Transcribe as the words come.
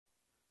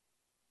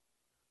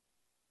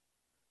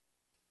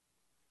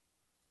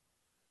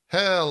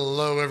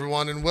Hello,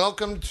 everyone, and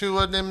welcome to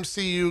an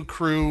MCU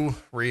Crew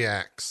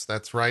Reacts.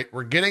 That's right,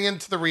 we're getting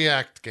into the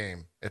React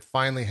game. It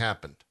finally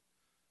happened.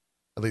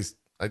 At least,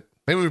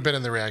 maybe we've been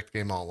in the React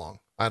game all along.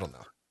 I don't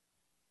know.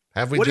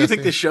 Have we, What do you Jesse?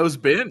 think this show's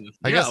been?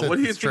 I guess what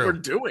do you it's think true. we're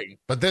doing?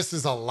 But this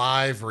is a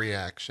live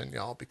reaction,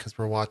 y'all, because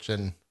we're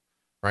watching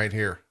right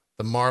here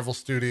the Marvel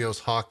Studios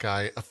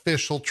Hawkeye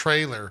official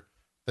trailer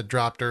that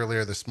dropped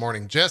earlier this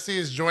morning. Jesse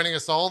is joining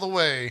us all the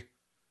way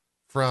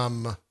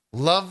from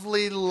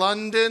lovely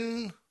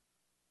London,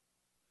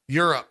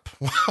 Europe.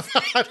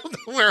 I don't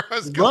know where I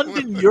was going.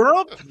 London,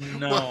 Europe?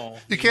 No. Well,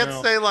 you can't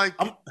say like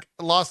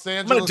Los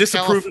Angeles. I'm going to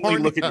disapprovingly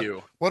California. look at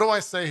you. What do I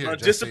say here?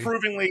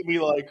 Disapprovingly be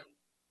like,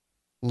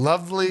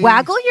 lovely.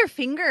 Waggle your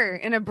finger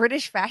in a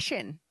British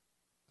fashion.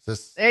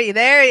 This... There you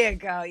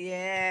go.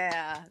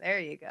 Yeah,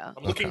 there you go.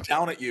 I'm looking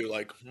down at you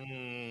like,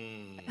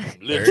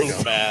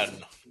 little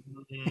man.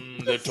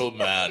 Little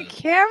man.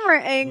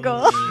 Camera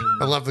angle.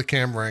 I love the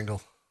camera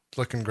angle. It's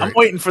looking great. I'm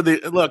waiting for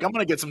the look. I'm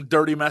going to get some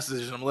dirty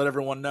messages and I'm let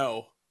everyone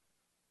know.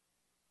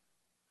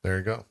 There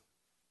you go.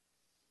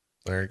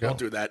 There you go. Don't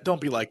do that.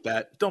 Don't be like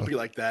that. Don't be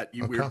like that,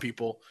 you weird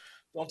people.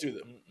 Don't do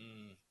that.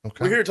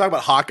 Okay. We're here to talk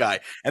about Hawkeye,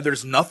 and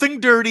there's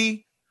nothing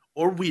dirty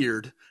or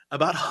weird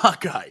about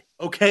Hawkeye,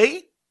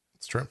 okay?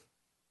 It's true.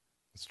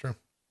 It's true.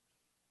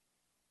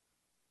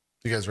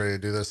 You guys ready to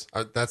do this?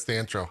 That's the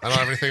intro. I don't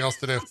have anything else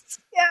to do.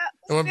 Yeah.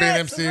 It wouldn't be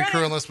an MCU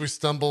crew unless we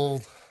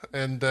stumbled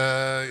and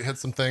hit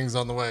some things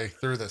on the way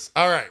through this.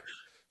 All right.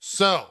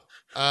 So,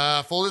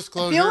 full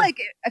disclosure.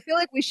 I feel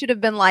like we should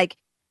have been like,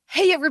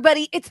 "Hey,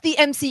 everybody! It's the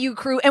MCU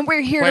crew, and we're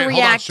here to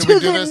react to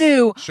the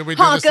new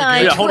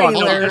Hawkeye trailer." Hold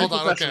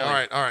on. Okay.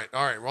 All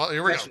right. Well,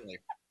 here we go.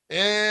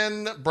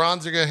 And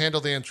Bronze are going to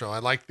handle the intro. I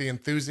like the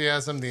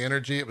enthusiasm, the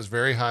energy. It was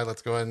very high.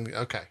 Let's go ahead and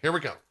okay. Here we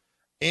go.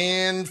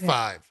 In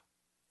 5,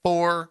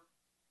 4,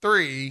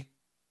 3.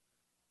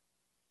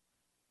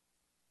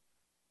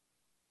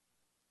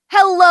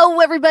 Hello,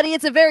 everybody!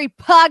 It's a very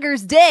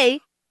poggers day.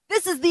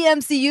 This is the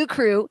MCU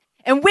crew.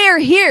 And we're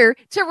here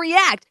to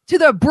react to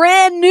the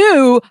brand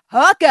new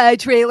Hawkeye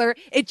trailer.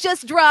 It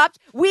just dropped.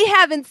 We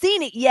haven't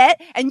seen it yet.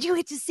 And you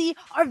get to see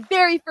our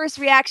very first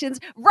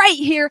reactions right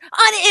here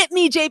on It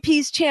Me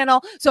JP's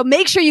channel. So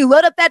make sure you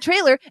load up that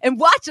trailer and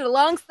watch it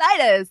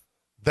alongside us.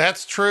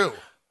 That's true.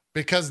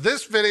 Because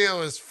this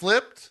video is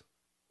flipped.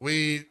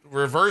 We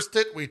reversed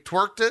it. We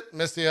twerked it.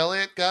 Missy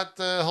Elliott got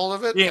hold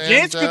of it.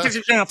 Yeah,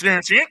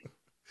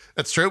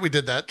 that's true. We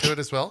did that to it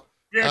as well.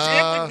 And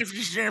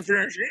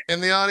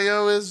the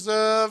audio is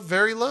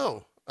very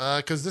low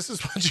because this is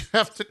what you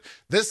have to.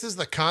 This is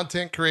the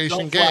content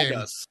creation game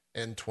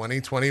in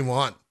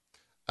 2021.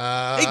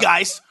 Hey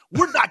guys,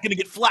 we're not going to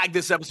get flagged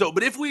this episode,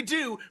 but if we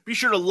do, be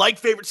sure to like,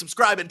 favorite,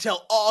 subscribe, and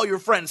tell all your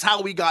friends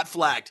how we got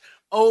flagged.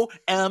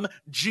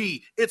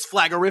 OMG, it's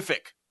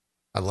flaggerific.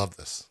 I love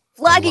this.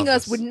 Flagging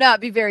us would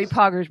not be very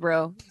poggers,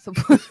 bro. So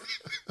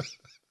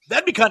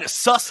that'd be kind of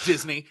sus,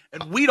 Disney,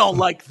 and we don't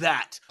like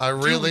that. I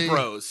really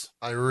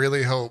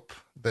hope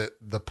that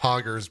the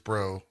Poggers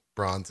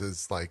Bronze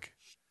is like,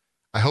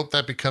 I hope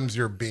that becomes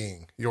your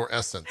being, your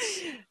essence.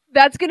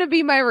 That's going to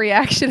be my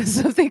reaction if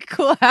something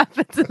cool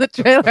happens in the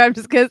trailer. I'm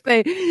just going to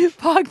say,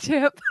 Pog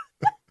Champ.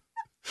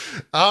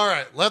 All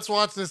right, let's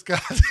watch this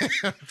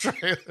goddamn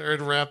trailer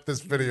and wrap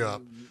this video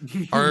up.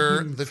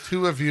 Are the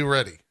two of you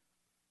ready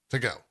to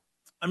go?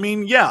 I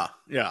mean, yeah.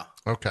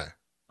 Okay.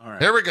 All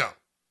right. Here we go.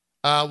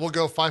 We'll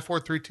go 5, 4,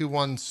 3, 2,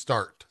 1,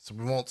 start. So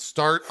we won't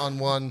start on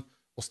 1.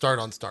 We'll start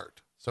on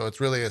start. So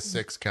it's really a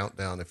 6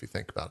 countdown if you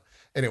think about it.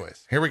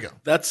 Anyways, here we go.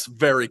 That's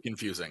very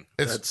confusing.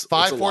 It's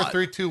 5, 4,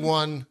 3, 2,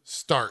 1,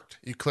 start.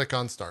 You click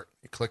on start.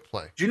 You click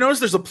play. Do you notice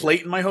there's a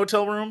plate in my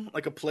hotel room?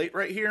 Like a plate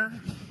right here?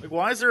 Like,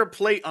 why is there a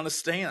plate on a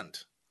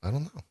stand? I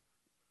don't know.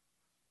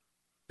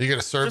 You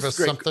gonna serve us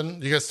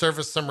something? You gonna serve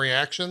us some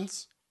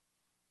reactions?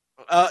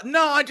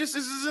 No, this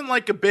isn't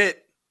like a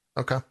bit.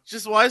 Okay.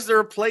 Just why is there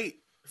a plate?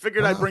 I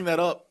figured I'd bring that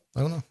up. I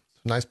don't know.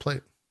 It's a nice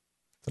plate.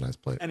 It's a nice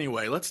plate.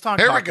 Anyway, let's talk.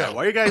 Here we go.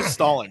 Why are you guys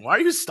stalling? Why are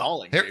you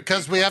stalling?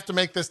 Because we have to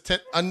make this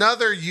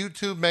another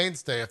YouTube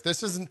mainstay. If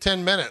this isn't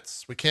 10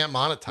 minutes, we can't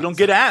monetize. We don't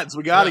get ads.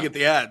 We got to get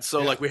the ads.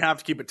 So like we have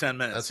to keep it 10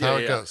 minutes. That's how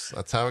it goes.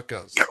 That's how it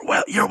goes.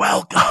 You're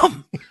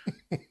welcome.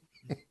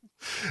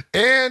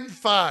 And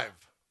 5,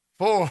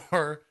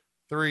 4,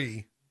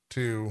 3,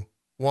 2,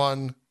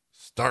 1,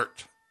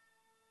 start.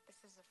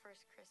 This is the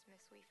first Christmas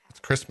we've had. It's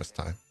Christmas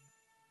time.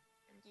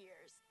 In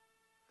years.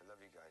 I love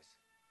you guys.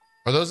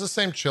 Are those the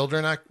same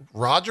children?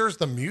 Rogers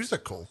the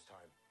musical.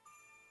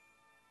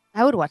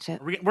 I would watch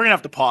it. We're gonna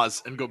have to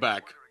pause and go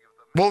back.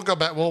 We'll go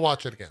back. We'll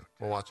watch it again.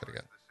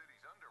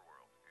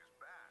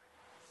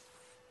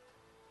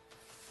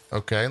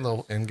 Okay,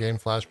 little in-game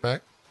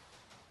flashback.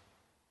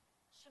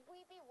 Should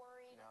we be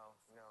worried? No,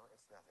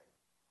 it's nothing.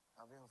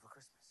 I'll be home for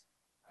Christmas.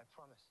 I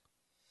promise.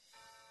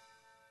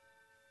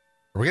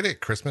 Are we gonna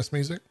get Christmas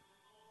music?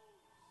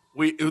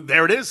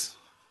 There it is.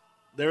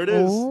 There it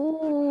is.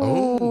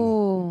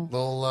 Oh,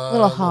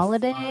 little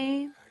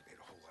holiday.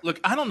 Look,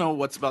 I don't know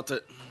what's about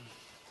to.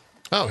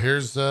 Oh,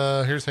 here's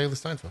Haley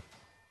Steinfeld.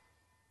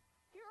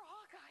 You're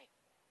Hawkeye.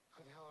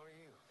 Who the hell are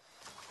you?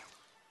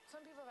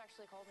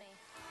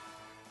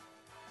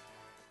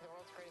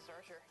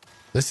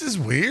 This is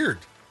weird.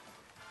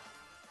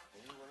 Are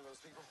you one of those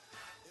people?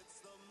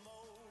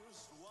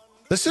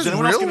 This is Is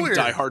anyone else real getting weird.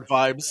 Die Hard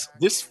vibes?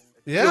 This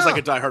Yeah. feels like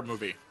a Die Hard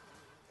movie.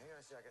 Hang on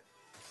a second.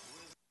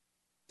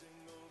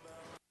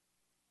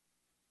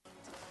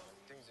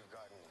 Things have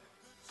gotten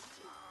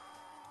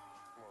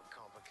more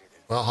complicated.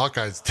 Well,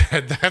 Hawkeye's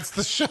dead. That's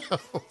the show.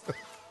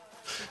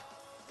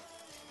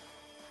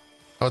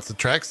 Oh, it's the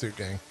tracksuit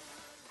gang.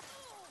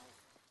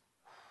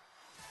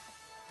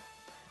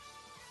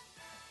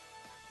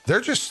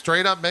 They're just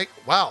straight up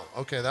wow.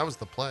 Okay, that was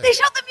the play. They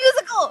showed the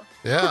musical.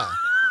 Yeah.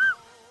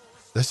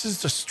 This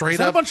is just Is straight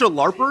that a up. bunch of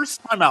LARPers?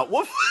 I'm out.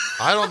 What?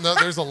 I don't know.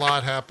 There's a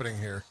lot happening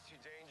here. Too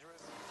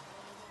dangerous.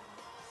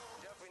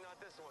 Definitely not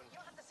this one.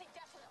 You'll have to say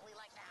definitely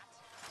like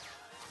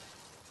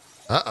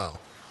that. Uh-oh.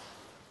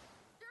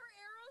 There are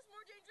arrows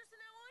more dangerous than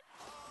that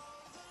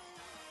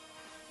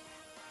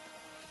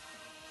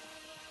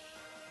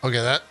one?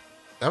 Okay,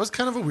 that was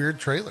kind of a weird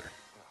trailer.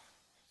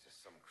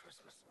 Just some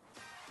Christmas.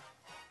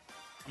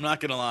 I'm not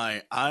gonna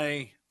lie.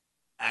 I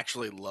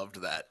actually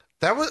loved that.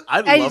 That was I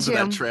I loved do.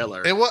 that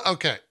trailer. it was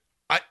okay.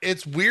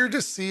 It's weird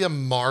to see a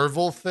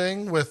Marvel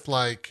thing with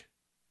like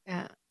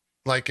Yeah.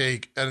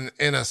 an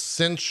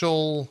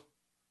essential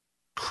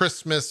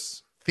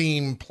Christmas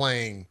theme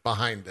playing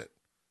behind it,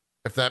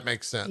 if that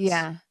makes sense.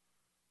 Yeah.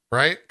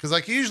 Right? Because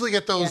like you usually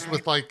get those Yeah.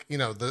 with like, you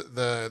know,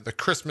 the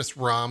Christmas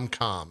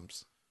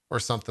rom-coms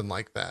or something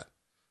like that.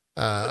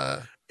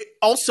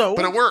 Also,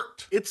 But it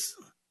worked. it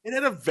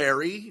had a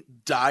very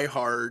Die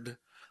Hard,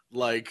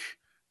 like,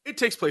 it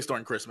takes place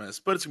during Christmas,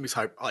 but it's gonna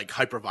be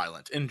hyper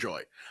violent.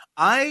 Enjoy.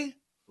 I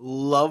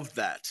love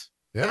that.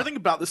 Yeah. Everything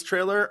about this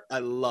trailer, I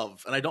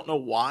love, and I don't know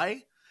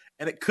why.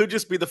 And it could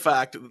just be the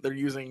fact that they're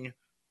using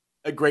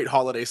a great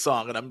holiday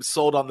song, and I'm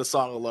sold on the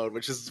song alone,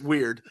 which is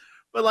weird.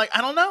 But like,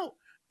 I don't know.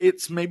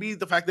 It's maybe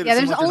the fact that Yeah, it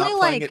seems there's like they're only, not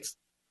playing like- it.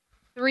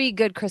 3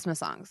 good Christmas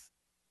songs.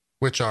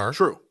 Which are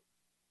True.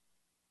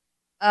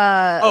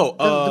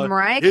 The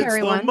Mariah it's Carey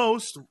the one.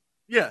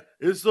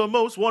 it's the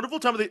most wonderful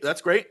time of the.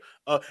 That's great.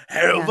 Have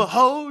Yeah. a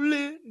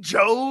holy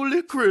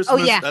jolly Christmas. Oh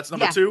yeah, That's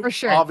number yeah, 2 for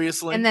sure.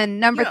 obviously. And then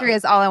number Yeah. 3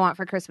 is All I Want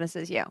for Christmas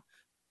Is You.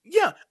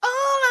 Yeah. All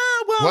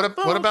I want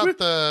what about for-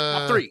 the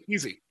Top 3?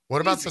 Easy.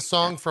 What about Easy. the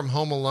song from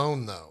Home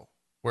Alone though,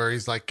 where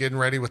he's like getting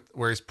ready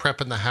where he's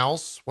prepping the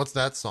house? What's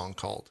that song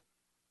called?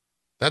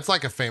 That's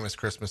like a famous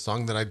Christmas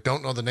song that I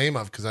don't know the name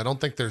of because I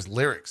don't think there's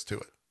lyrics to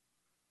it.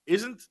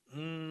 Isn't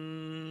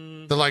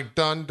They're like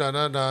dun dun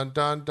dun dun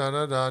dun dun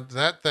dun, dun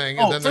that thing,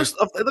 and oh, then there's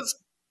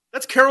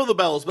that's Carol of the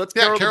Bells. But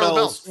that's Yeah, Carol of the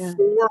Bells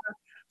Yeah.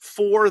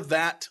 for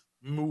that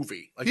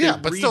movie. Like, Yeah,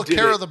 they but still, redid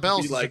Carol it of the to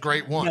Bells be, is a like,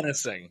 great one.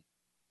 menacing.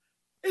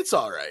 It's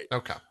all right.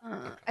 okay.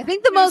 I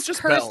think the It's most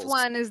just cursed bells.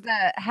 one is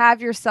the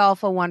Have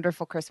Yourself a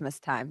Wonderful Christmas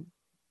Time.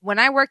 When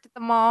I worked at the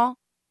mall,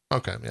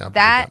 Okay, yeah. I'll believe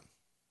that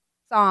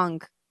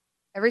song,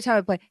 every time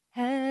I play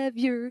Have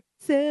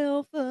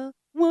Yourself a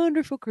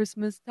Wonderful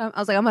Christmas Time, I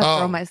was like, I'm going to Oh,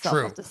 throw myself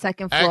true. off the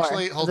second floor.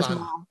 Actually, of hold this on.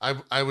 mall.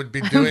 I would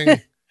be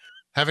doing,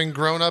 having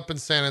grown up in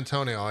San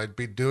Antonio, I'd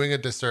be doing a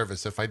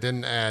disservice if I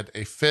didn't add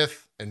a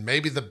 5th and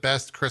maybe the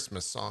best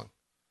Christmas song,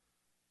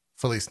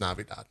 Feliz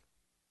Navidad.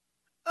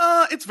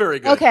 It's very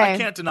good. Okay. I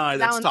can't deny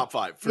That that's one- top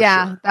 5 for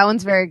Yeah, sure. that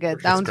one's very good.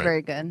 It's That one's great.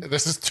 very good.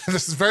 This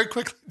is very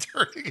quickly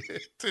turning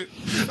into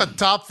a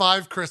top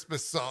 5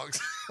 Christmas songs.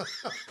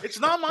 It's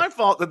not my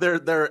fault that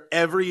they're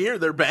every year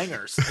they're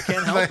bangers. I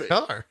can't help They it.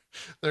 are.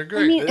 They're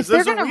great. I mean, There's, if they're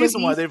there's a going to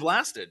reason why release they've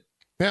lasted.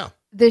 yeah.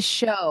 this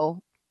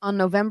show on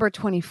November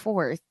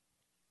 24th,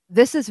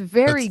 this is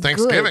very It's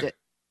Thanksgiving. good.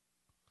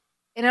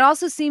 And it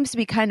also seems to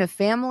be kind of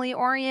family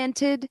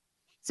oriented.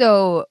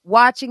 So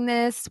watching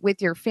this with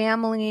your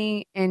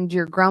family and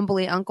your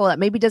grumbly uncle that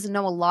maybe doesn't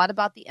know a lot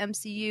about the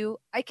MCU,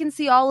 I can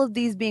see all of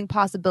these being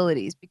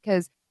possibilities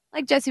because,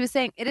 like Jesse was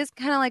saying, it is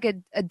kind of like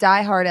a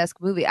Die Hard-esque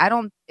movie.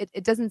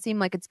 It doesn't seem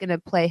like it's going to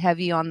play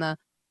heavy on the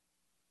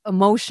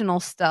emotional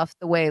stuff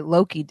the way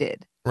Loki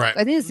did. Right.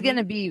 I think it's going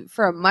to be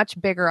for a much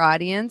bigger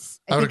audience.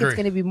 I I would think it's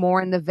agree. going to be more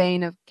in the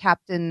vein of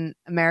Captain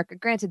America.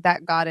 Granted,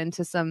 that got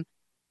into some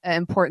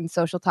important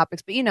social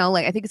topics, but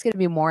like I think it's going to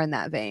be more in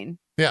that vein.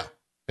 Yeah.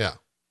 Yeah.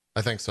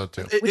 I think so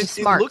too. It, Which it, is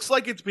it smart. looks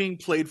like it's being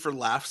played for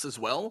laughs as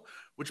well,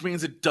 which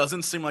means it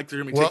doesn't seem like they're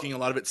going to be Well, taking a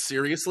lot of it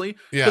seriously.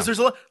 Yeah. Because there's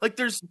a lot, like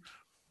there's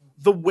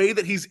the way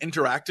that he's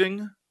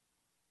interacting,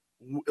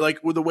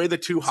 like with the way the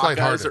two It's Hawkeyes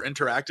lighthearted. are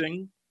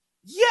interacting.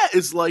 Yeah,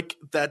 is like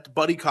that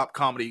buddy cop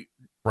comedy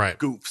Right.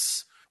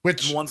 goofs.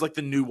 Which And one's like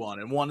the new one,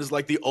 and one is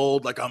like the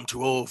old, like I'm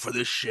too old for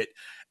this shit.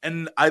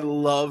 And I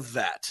love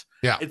that.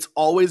 Yeah. It's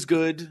always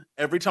good.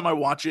 Every time I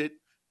watch it,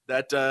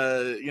 that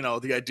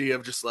the idea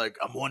of just like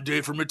I'm one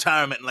day from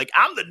retirement and like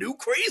I'm the new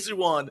crazy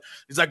one.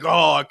 He's like,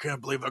 oh, I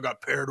can't believe I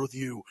got paired with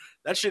you.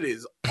 That shit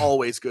is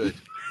always good.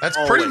 that's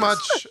pretty always.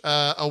 much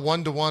a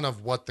 1-to-1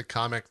 of what the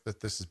comic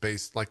that this is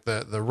based, like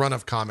the run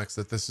of comics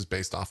that this is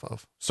based off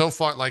of. So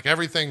far, like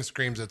everything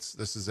screams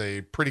this is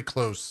a pretty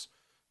close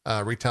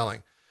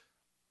retelling.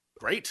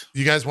 Great.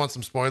 You guys want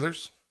some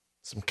spoilers?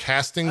 Some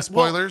casting Well,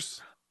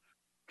 spoilers?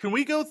 Can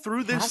we go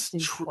through this Casting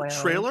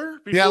spoilers. trailer?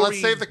 Yeah, before let's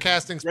we save the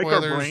casting break our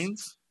spoilers.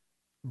 brains?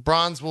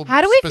 Bronze will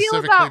How do we feel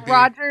specifically about be-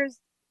 Rogers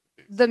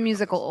the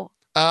musical.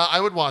 I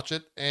would watch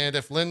it, and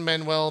if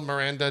Lin-Manuel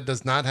Miranda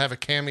does not have a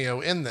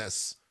cameo in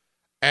this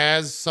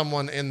as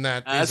someone in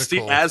that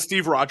musical, as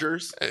Steve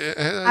Rogers.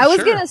 I was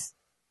sure.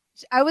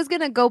 I was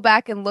gonna go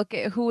back and look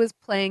at who was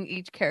playing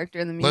each character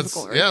in the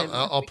musical version. Yeah,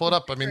 I'll pull it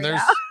up. I mean,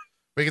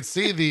 we can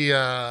see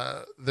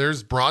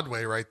there's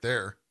Broadway right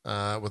there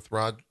with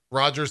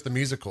Rogers the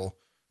musical.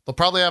 They'll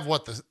probably have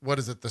what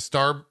is it? The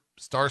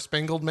Star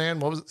Spangled Man?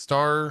 What was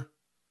it?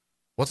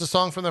 What's the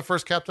song from the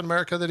first Captain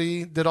America that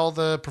he did all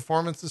the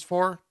performances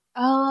for?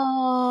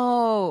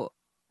 Oh,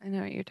 I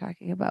know what you're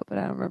talking about, but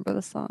I don't remember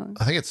the song.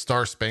 I think it's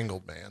Star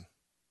Spangled Man.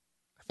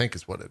 I think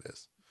is what it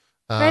is.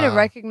 Trying to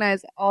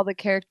recognize all the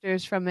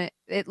characters from it.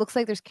 It looks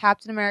like there's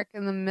Captain America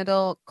in the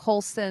middle,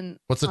 Coulson.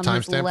 What's the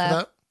timestamp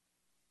for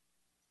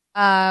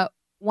that?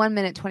 1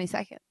 minute 20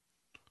 seconds.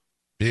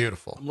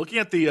 Beautiful. I'm looking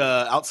at the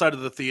outside of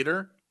the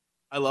theater.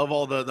 I love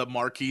all the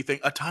marquee thing.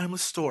 A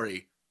timeless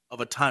story of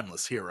a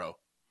timeless hero.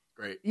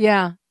 Great.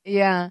 Yeah.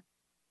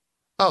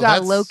 Oh,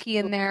 got Loki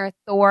in there,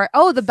 Thor.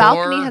 Oh, the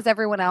balcony has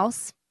everyone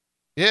else.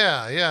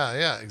 Yeah,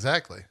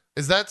 exactly.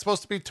 Is that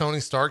supposed to be Tony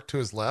Stark to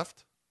his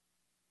left?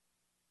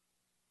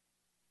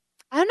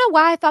 I don't know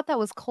why I thought that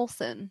was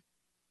Coulson.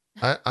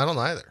 I don't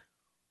either.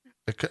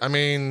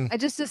 I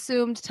just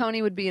assumed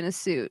Tony would be in a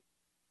suit.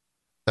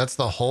 That's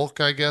the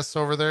Hulk, I guess,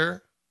 over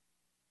there.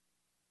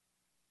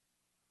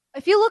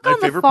 If you look on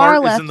the far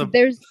left,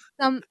 there's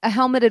a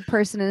helmeted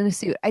person in a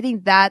suit. I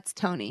think that's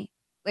Tony,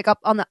 like up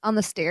on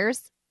the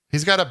stairs.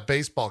 He's got a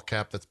baseball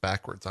cap that's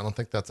backwards. I don't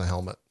think that's a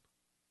helmet.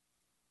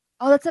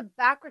 Oh, that's a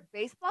backward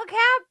baseball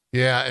cap?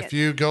 Yeah, if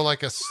you go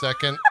like a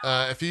second,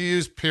 if you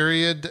use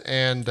period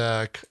and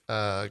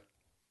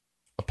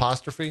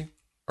apostrophe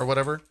or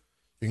whatever,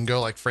 you can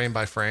go like frame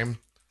by frame.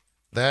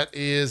 That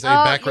is a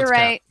backwards you're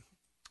right. cap.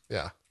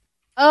 Yeah.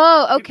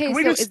 Oh, okay.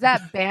 So is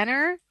that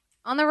Banner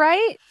on the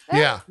right?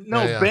 Yeah.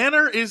 No, yeah.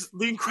 Banner is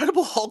the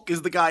Incredible Hulk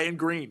is the guy in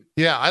green.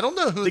 Yeah, I don't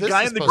know who the this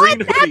guy is in the green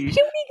hoodie. hoodie. That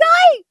puny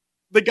guy.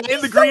 The guy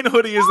in the green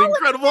hoodie is the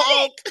Incredible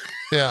Hulk.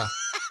 Yeah.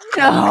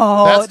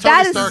 No, that's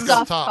Tony Stark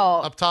up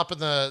top. Up top in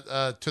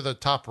the to the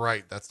top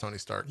right. That's Tony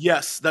Stark.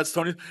 Yes, that's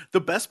Tony.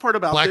 The best part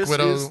about Black this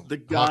Widow, is the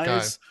guys.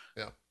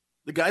 Hawkeye. Yeah.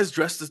 The guys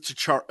dressed as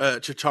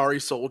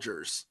Chitauri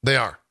soldiers. They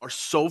are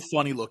so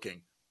funny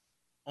looking.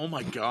 Oh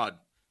my god!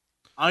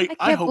 I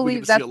can't hope we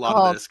believe get to see a that's lot the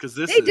of Hulk. this because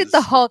They did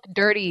the Hulk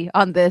dirty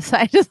on this.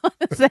 I just want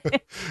to say.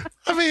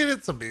 I mean,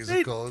 it's a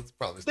musical. It's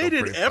probably still they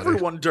did pretty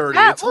everyone funny. dirty.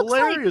 That It's looks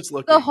hilarious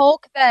like looking. the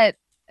Hulk that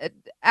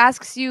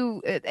asks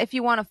you if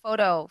you want a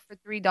photo for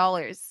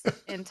 $3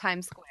 in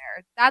Times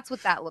Square. That's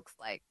what that looks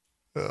like.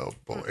 Oh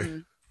boy. Mm-hmm.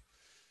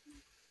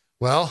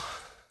 Well.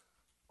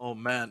 Oh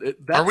man,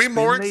 are we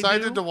more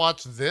excited to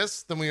watch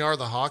this than we are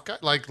the Hawkeye?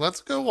 Like,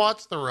 let's go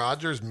watch the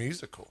Rogers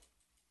musical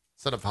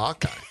instead of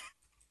Hawkeye.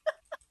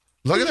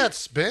 Look at that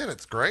spin;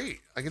 it's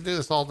great. I can do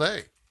this all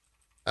day.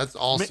 That's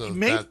also I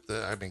mean,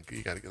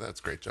 you got to get that's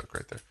a great joke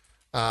right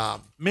there.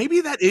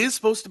 Maybe that is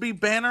supposed to be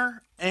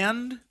Banner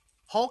and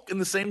Hulk in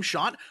the same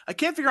shot. I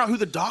can't figure out who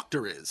the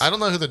Doctor is. I don't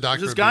know who the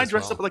Doctor is. This guy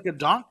dressed up like a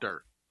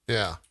doctor.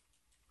 Yeah.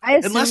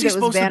 Unless he's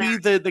supposed to be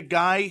the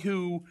guy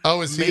who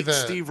is he makes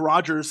Steve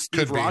Rogers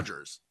Steve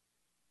Rogers.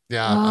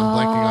 Yeah, I'm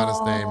blanking on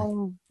his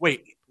name.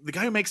 Wait, the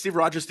guy who makes Steve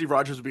Rogers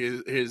would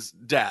be his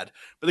dad.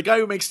 But the guy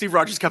who makes Steve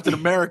Rogers Captain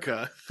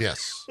America.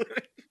 Yes.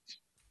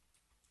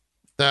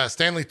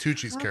 Stanley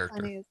Tucci's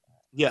character.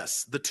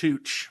 Yes, the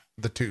Tooch.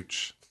 The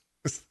Tooch.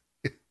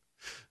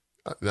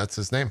 That's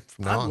his name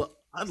from now on.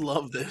 I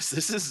love this.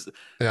 This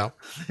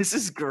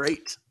is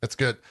great. That's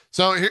good.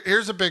 So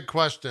here's a big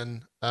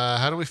question.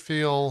 How do we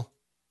feel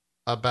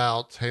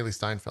about Haley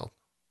Steinfeld?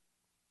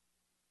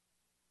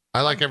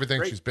 I like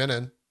everything she's been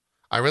in.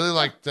 I really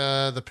liked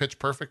the Pitch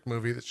Perfect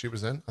movie that she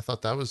was in. I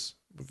thought that was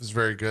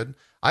very good.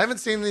 I haven't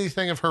seen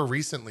anything of her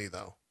recently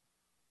though.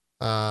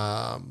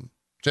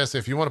 Jesse,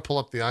 if you want to pull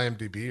up the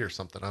IMDb or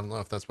something, I don't know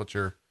if that's what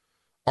you're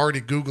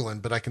already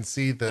Googling, but I can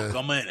see the. Look,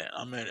 I'm in it.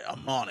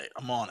 I'm on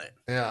it.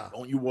 Yeah.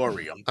 Don't you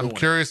worry. I'm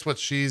curious what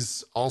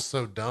she's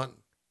also done.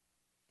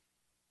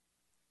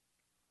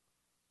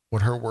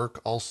 What her work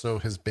also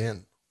has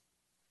been.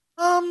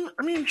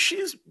 I mean,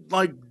 she's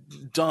like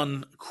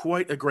done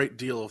quite a great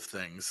deal of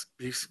things.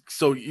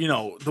 So,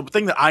 the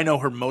thing that I know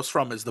her most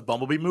from is the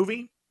Bumblebee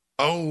movie.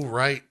 Oh,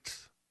 right.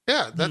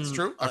 Yeah, that's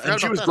true. I forgot and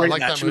she about was that. great I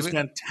like in that. that She movie. was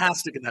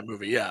fantastic in that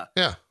movie. Yeah.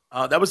 Yeah.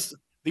 That was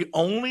the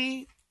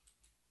only,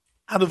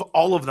 out of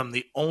all of them,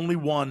 the only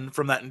one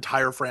from that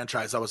entire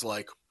franchise I was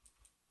like,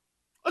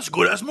 that's a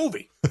good ass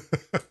movie.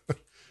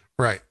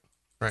 Right.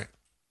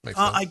 Makes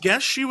sense. I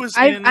guess she was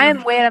I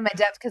am way out of my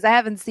depth because I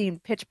haven't seen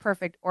Pitch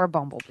Perfect or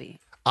Bumblebee.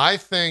 I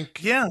think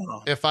Yeah.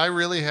 if I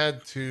really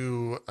had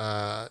to,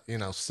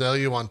 sell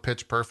you on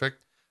Pitch Perfect,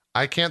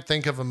 I can't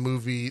think of a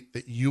movie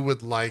that you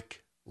would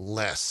like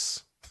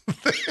less than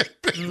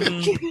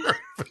Pitch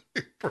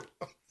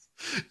Perfect.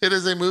 It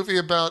is a movie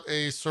about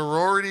a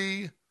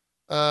sorority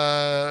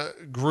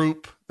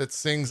group that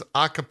sings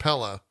a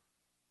cappella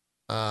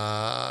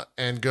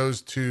and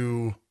goes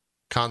to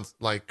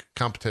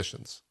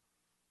competitions.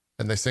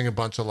 And they sing a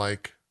bunch of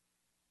like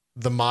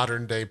the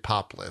modern day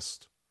pop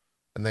list.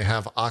 and they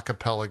have a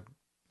cappella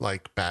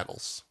like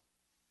battles.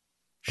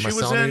 Am I She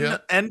was selling you in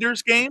yet?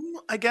 Ender's Game,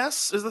 I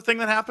guess, is the thing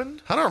that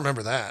happened. I don't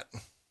remember that.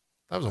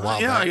 That was a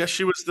while Yeah, back. I guess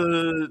she was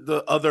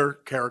the other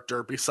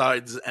character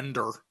besides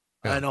Ender.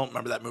 Yeah. I don't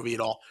remember that movie at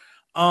all.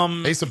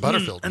 Asa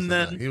Butterfield was and in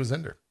that. then He was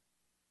in there.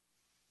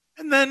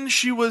 and then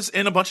she was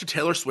in a bunch of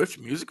Taylor Swift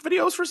music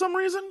videos for some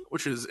reason,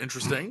 which is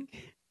interesting.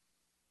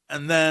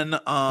 And then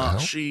hell?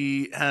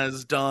 she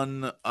has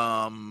done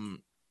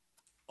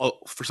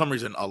for some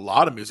reason a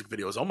lot of music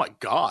videos. Oh my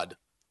god.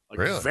 Like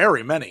Really?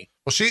 very many.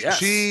 Well, Yes.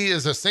 she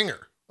is a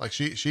singer. Like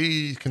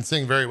she can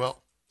sing very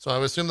well. So I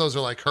would assume those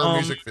are like her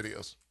music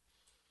videos.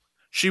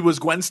 She was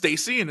Gwen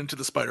Stacy in Into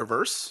the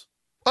Spider-Verse.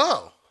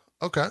 Oh,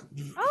 okay.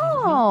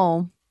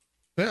 Oh.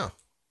 Yeah.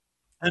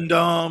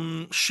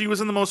 And she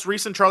was in the most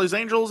recent Charlie's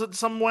Angels in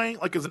some way,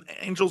 like as an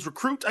Angels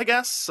recruit, I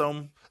guess.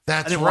 So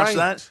That's I didn't right.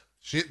 watch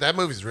that. That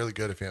movie's really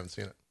good if you haven't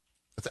seen it.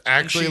 It's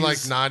actually like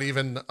she's- not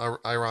even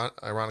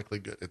ironically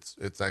good.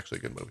 It's actually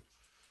a good movie.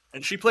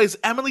 And she plays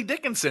Emily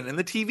Dickinson in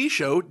the TV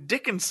show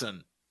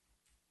Dickinson.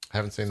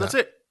 Haven't seen That's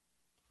that. it.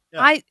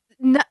 Yeah.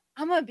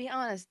 I'm gonna be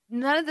honest.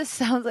 None of this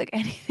sounds like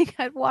anything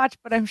I'd watch,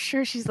 but I'm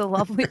sure she's a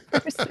lovely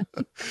person.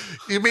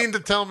 You mean to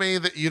tell me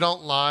that you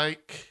don't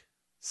like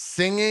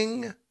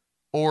singing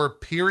or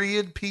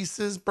period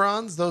pieces,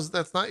 Bronze?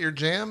 That's not your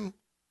jam?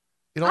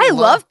 You don't I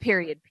love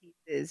period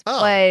pieces,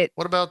 Oh, but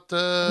what about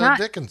not-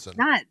 Dickinson?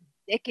 not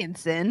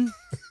Dickinson.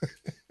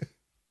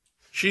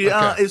 She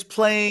Okay. is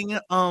playing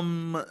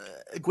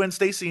Gwen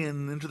Stacy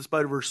in Into the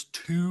Spider-Verse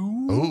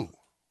 2. Oh,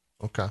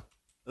 okay.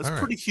 That's all right.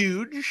 pretty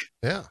huge.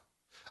 Yeah.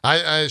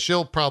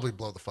 She'll probably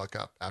blow the fuck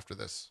up after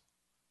this.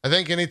 I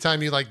think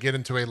anytime you like get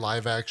into a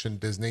live action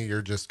Disney,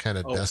 you're just kind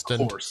of Oh, of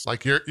destined. course.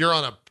 Like you're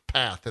on a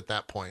path at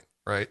that point,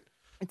 right?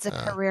 It's a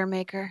career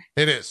maker.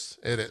 It is.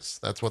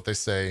 That's what they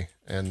say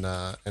in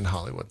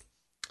Hollywood.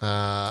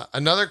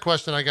 Another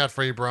question I got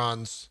for you,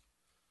 Bronze.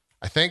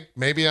 I think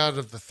maybe out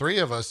of the three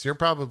of us, you're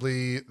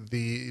probably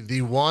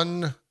the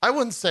one, I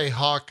wouldn't say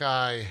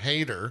Hawkeye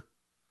hater,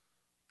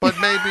 but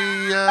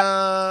maybe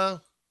I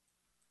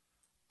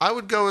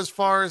would go as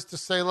far as to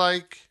say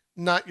like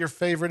not your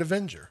favorite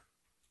Avenger.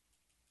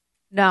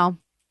 No,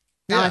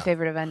 not my Yeah.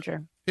 favorite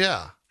Avenger.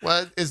 Yeah.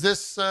 Well, is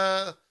this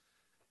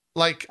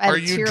like I had are a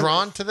you tier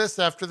drawn list. to this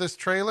after this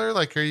trailer?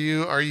 Like are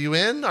you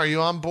in? Are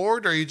you on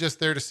board? Or are you just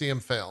there to see him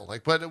fail?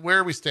 Like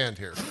where we stand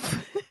here?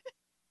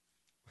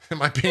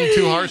 Am I being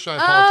too harsh? I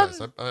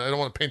apologize. I don't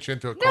want to paint you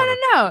into a corner.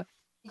 No.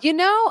 You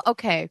know,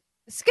 okay,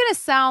 it's gonna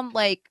sound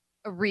like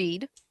a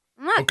read.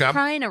 I'm not Okay.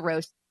 trying to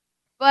roast,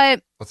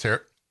 but Let's hear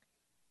it.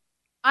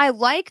 I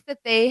like that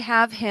they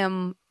have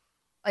him.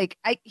 Like,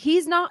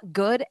 he's not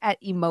good at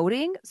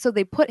emoting, so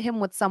they put him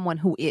with someone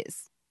who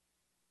is.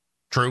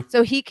 True.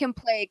 So he can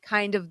play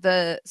kind of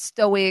the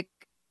stoic,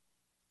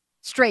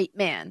 straight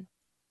man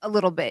a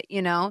little bit,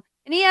 you know?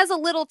 And he has a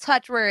little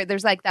touch where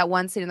there's like that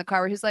one scene in the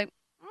car where he's like,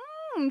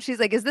 she's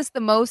like, is this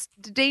the most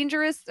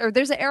dangerous? Or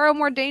there's an arrow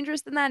more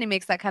dangerous than that? And he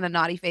makes that kind of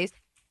naughty face.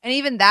 And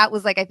even that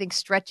was like, I think,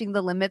 stretching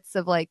the limits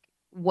of like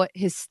what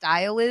his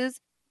style is.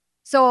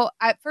 So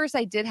at first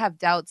I did have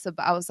doubts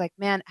about, I was like,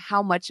 man,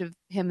 how much of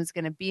him is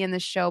going to be in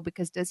this show?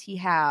 Because does he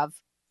have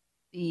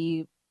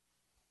the,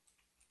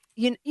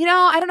 you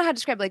know, I don't know how to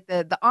describe like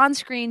the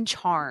on-screen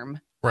charm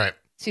Right.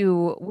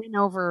 to win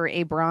over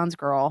a bronze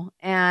girl.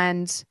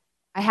 And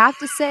I have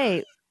to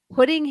say,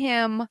 putting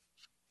him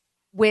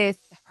with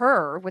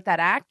her, with that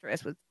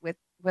actress, with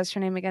what's her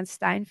name again?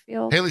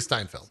 Steinfeld? Haley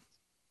Steinfeld.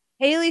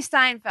 Haley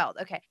Steinfeld.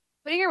 Okay.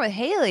 Putting her with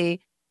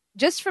Haley,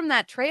 just from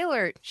that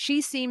trailer,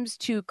 she seems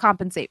to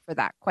compensate for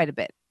that quite a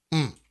bit.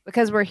 Mm.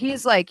 Because where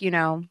he's like, you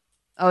know,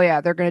 oh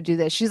yeah, they're going to do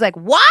this. She's like,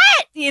 what?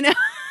 You know,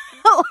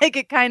 like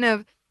it kind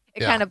of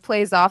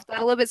plays off that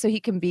a little bit. So he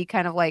can be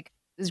kind of like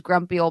this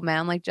grumpy old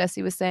man, like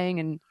Jesse was saying.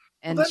 And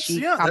Well,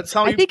 that's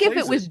how I he think if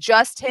plays it was it.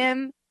 just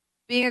him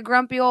being a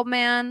grumpy old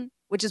man,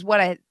 which is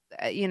what I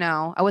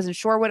wasn't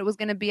sure what it was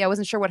going to be. I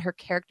wasn't sure what her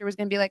character was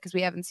going to be like because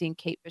we haven't seen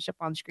Kate Bishop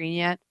on screen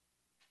yet.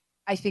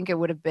 I think it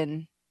would have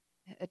been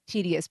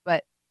tedious,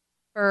 but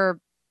for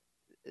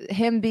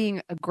him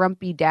being a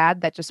grumpy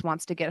dad that just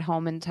wants to get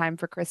home in time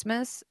for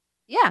Christmas,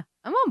 yeah,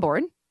 I'm on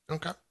board.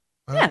 Okay.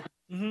 Yeah.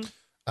 Mm-hmm.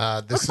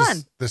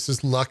 This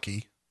is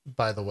Lucky,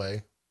 by the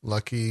way.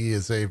 Lucky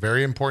is a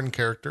very important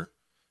character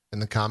in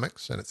the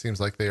comics, and it seems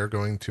like they are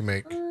going to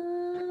make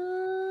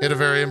it a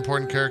very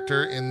important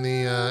character in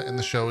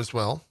the show as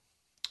well.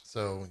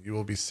 So you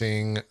will be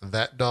seeing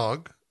that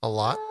dog a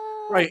lot.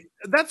 Right.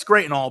 That's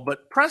great and all,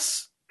 but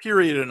press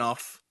period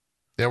enough.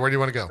 Yeah, where do you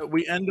want to go?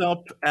 We end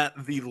up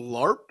at the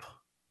LARP.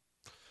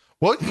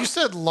 What you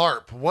said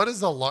LARP. What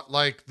is a LARP?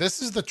 Like,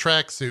 this is the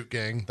tracksuit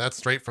gang. That's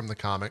straight from the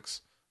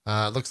comics.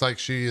 It looks like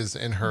she is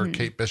in her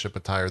Kate Bishop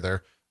attire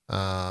there.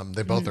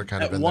 They both are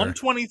kind of At in there.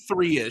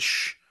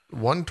 123-ish.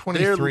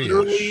 123. They're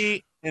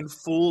literally in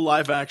full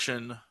live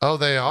action Oh,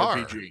 they are.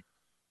 RPG.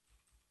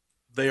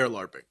 They are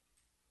LARPing.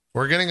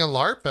 We're getting a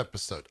LARP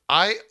episode.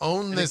 I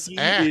own And this he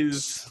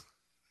axe.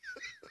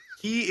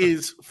 He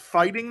is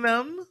fighting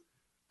them.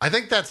 I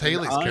think that's And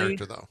Haley's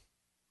character, though.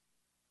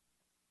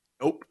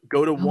 Nope.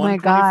 go to Oh my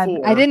God.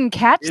 124. I didn't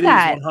catch It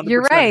that. is 100%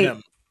 You're right.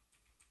 him.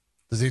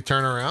 Does he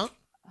turn around?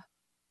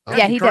 Oh.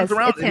 Yeah, he he turns does.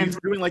 around It's and him. he's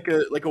doing like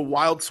a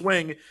wild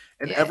swing,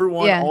 and Yeah,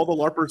 everyone, yeah. all the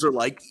LARPers are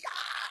like,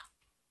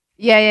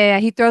 Yeah.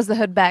 He throws the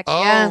hood back.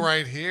 Oh, yeah.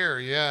 right here.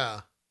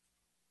 Yeah.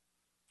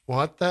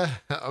 What the?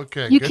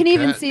 Okay. You good can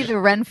even catch. see the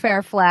Ren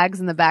Fair flags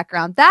in the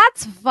background.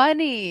 That's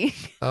funny.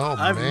 Oh,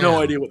 I have man.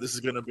 no idea what this is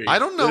going to be. I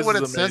don't know This what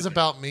is it says amazing.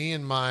 about me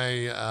and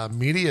my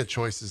media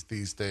choices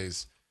these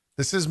days.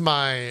 This is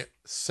my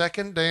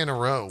second day in a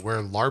row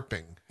where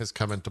LARPing has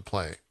come into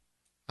play.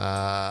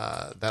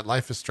 That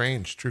Life is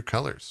Strange, True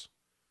Colors.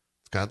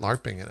 It's got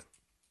LARPing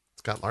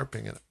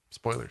in it.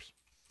 Spoilers.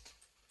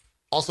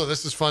 Also,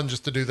 this is fun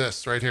just to do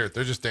this right here.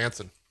 They're just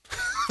dancing.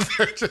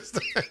 They're just,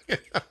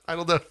 I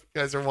don't know if you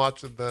guys are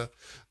watching the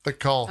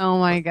call. Oh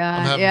my God.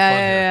 I'm having yeah, fun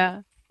here.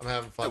 yeah. I'm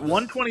having At fun.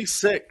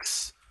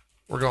 126,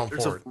 We're going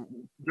forward.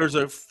 there's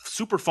a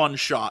super fun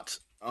shot.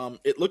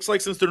 It looks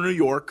like, since they're in New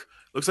York,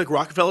 looks like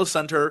Rockefeller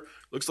Center.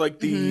 Looks like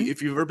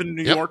if you've ever been to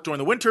New Yep. York during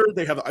the winter,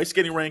 they have the ice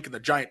skating rink and the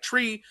giant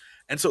tree.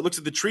 And so it looks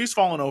like the tree's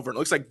fallen over. And it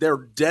looks like they're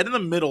dead in the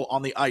middle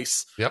on the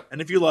ice. Yep.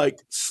 And if you like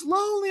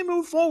slowly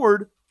move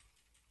forward,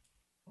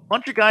 a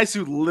bunch of guys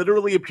who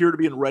literally appear to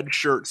be in red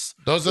shirts,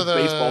 Those are with the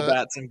baseball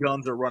bats and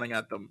guns, are running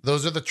at them.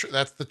 Those are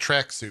that's the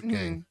tracksuit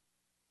gang.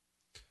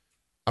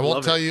 I Love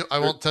won't tell it. you. I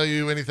won't tell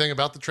you anything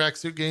about the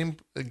tracksuit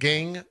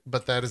gang,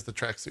 but that is the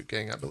tracksuit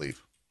gang, I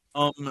believe.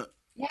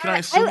 Yeah, can I I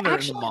assume they're in the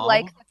actually mob?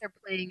 like that they're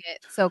playing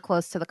it so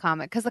close to the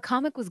comic because the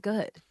comic was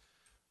good.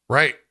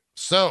 Right.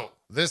 So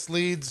this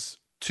leads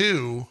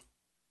to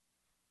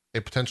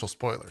a potential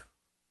spoiler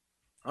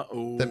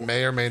Uh-oh. that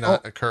may or may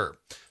not occur.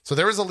 So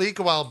there was a leak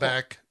a while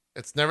back.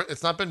 It's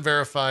not been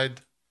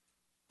verified,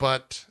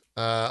 but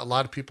a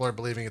lot of people are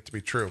believing it to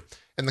be true.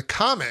 In the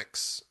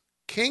comics,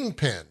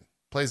 Kingpin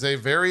plays a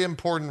very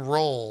important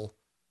role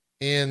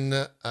in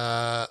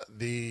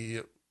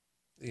the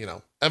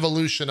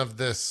evolution of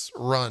this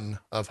run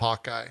of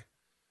Hawkeye.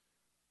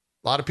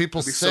 A lot of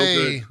people That'd be so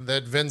say good.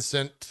 that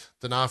Vincent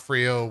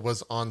D'Onofrio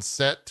was on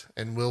set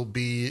and will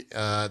be,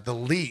 the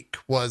leak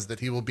was that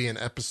he will be in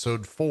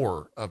episode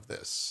 4 of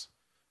this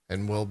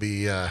and will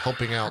be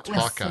helping out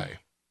Listen. Hawkeye.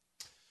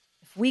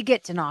 If we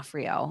get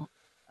D'Onofrio,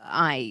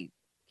 I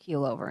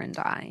keel over and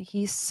die.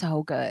 He's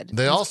so good.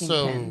 They He's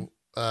also Kingpin.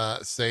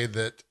 say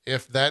that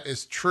if that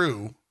is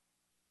true,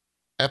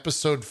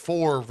 episode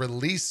 4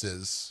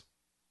 releases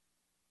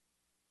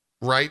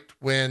right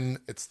when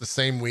it's the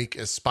same week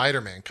as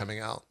Spider-Man coming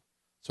out.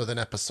 So then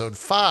episode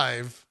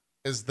 5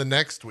 is the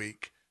next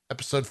week.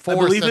 Episode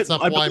 4 sets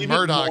up why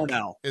Murdoch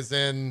is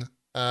in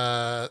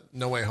No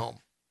Way Home.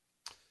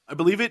 I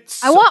believe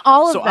it's. I want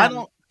all of so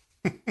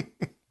them.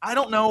 I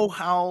don't know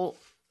how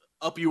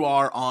up you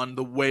are on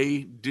the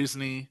way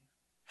Disney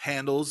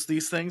handles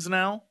these things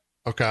now,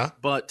 Okay.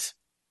 but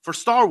for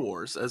Star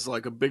Wars, as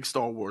like a big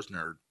Star Wars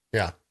nerd,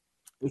 Yeah.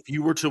 if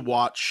you were to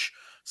watch,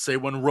 say,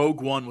 when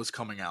Rogue One was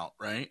coming out,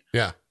 right?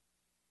 Yeah.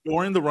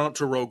 During the run up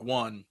to Rogue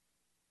One,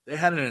 they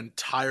had an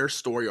entire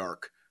story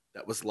arc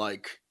that was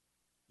like,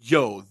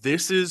 yo,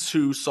 this is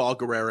who Saw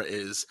Gerrera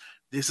is.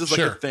 This is like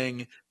Sure. a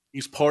thing.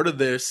 He's part of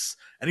this.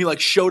 And he like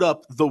showed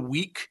up the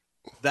week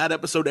that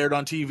episode aired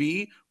on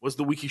TV, was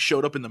the week he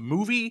showed up in the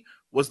movie,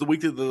 was the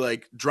week that they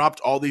like dropped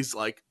all these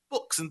like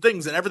books and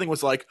things, and everything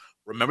was like,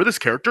 remember this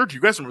character? Do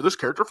you guys remember this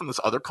character from this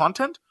other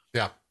content?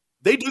 Yeah.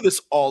 They do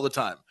this all the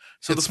time.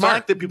 So It's the smart.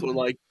 fact that people are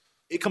like,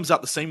 it comes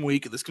out the same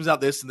week, and this comes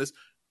out this and this,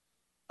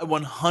 I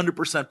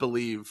 100%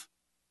 believe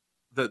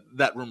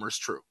that rumor is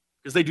true,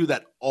 because they do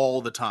that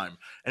all the time.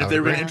 And I if would they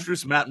were going agree. to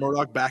introduce Matt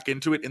Murdock back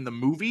into it in the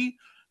movie,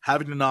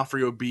 having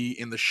D'Onofrio be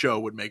in the show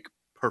would make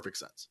perfect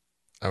sense.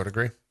 I would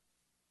agree.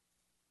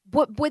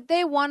 Would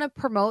they want to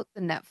promote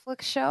the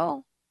Netflix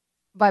show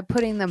by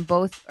putting them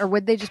both, or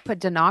would they just put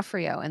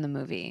D'Onofrio in the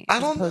movie? I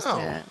don't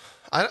know.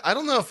 I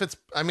don't know if it's,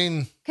 I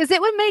mean, Because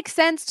it would make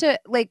sense to,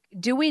 like,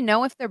 do we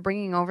know if they're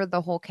bringing over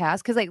the whole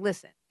cast? Because, like,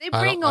 listen, they I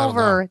don't- bring I don't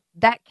over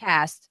that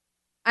cast,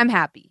 I'm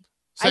happy.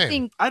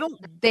 same. I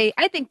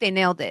think they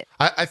nailed it.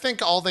 I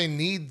think all they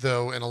need,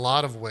 though, in a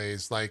lot of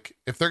ways, like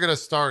if they're going to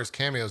star as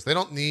cameos, they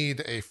don't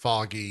need a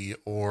Foggy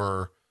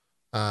or,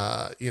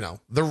 the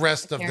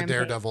rest of the Karen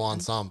Daredevil Page.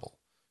 ensemble.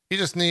 You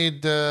just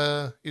need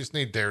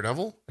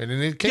Daredevil and you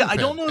need Kingpin. I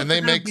don't know if and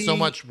they they're gonna make so be-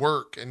 much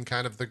work in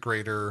kind of the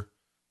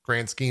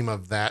grand scheme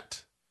of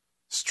that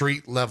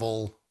street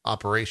level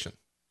operation.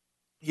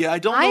 Yeah, I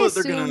don't I know if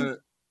they're assume- going to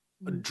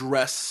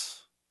address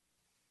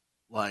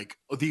like,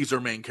 oh, these are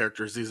main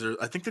characters.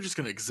 I think they're just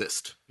going to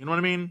exist. You know what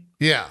I mean?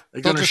 Yeah,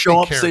 They're they'll going to just show be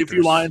up, say a few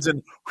characters. lines,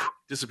 and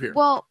disappear.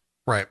 Well,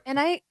 Right. and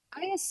I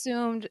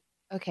assumed,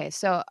 okay,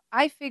 so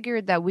I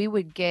figured that we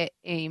would get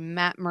a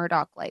Matt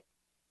Murdock, like,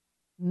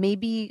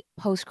 maybe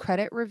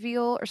post-credit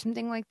reveal or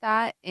something like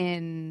that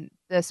in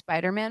the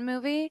Spider-Man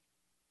movie.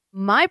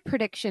 My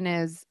prediction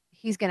is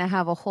he's going to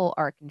have a whole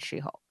arc in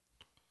She-Hulk.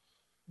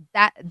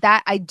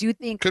 That I do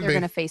think Could they're be.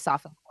 going to face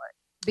off in court,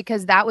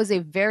 because that was a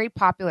very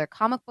popular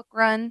comic book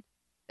run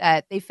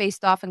that they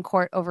faced off in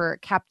court over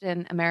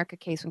Captain America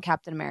case when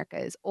Captain America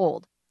is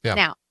old. Yeah.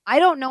 Now, I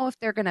don't know if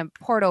they're going to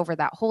port over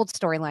that whole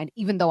storyline,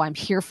 even though I'm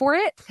here for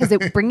it, because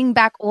bringing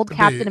back old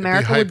Captain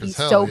America hype would be as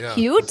hell, so yeah.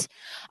 cute.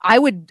 I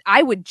would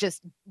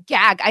just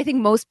gag. I think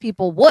most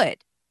people would.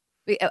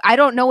 I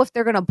don't know if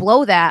they're going to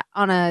blow that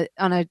on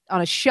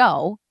a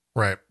show,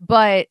 Right.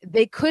 but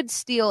they could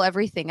steal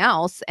everything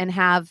else and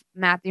have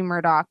Matthew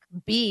Murdock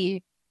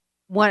be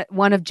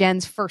one of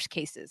Jen's first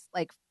cases,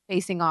 like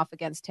facing off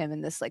against him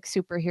in this like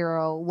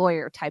superhero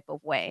lawyer type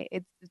of way.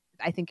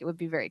 I think it would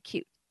be very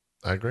cute.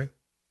 I agree.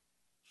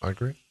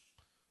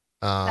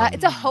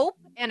 It's a hope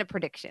and a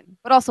prediction,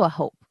 but also a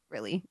hope,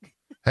 really.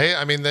 Hey,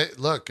 I mean,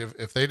 look,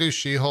 if they do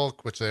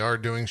She-Hulk, which they are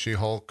doing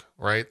She-Hulk,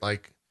 right?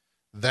 Like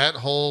that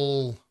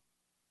whole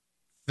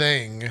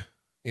thing,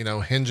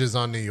 hinges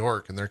on New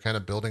York, and they're kind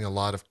of building a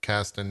lot of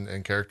cast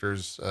and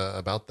characters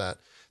about that.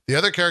 The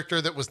other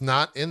character that was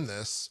not in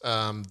this,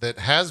 that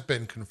has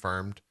been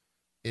confirmed,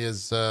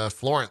 is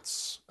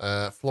Florence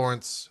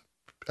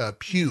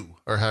Pugh,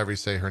 or however you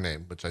say her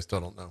name, which I still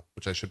don't know,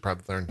 which I should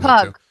probably learn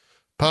how to.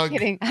 Pug.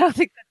 Kidding. I don't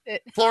think that's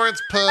it. Florence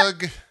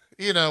Pug,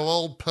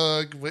 old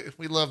Pug.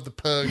 We love the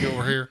Pug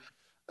over here.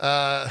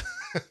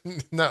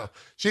 No,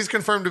 she's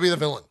confirmed to be the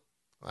villain,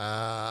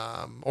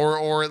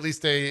 or at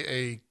least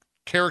a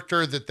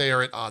character that they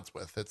are at odds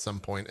with at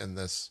some point in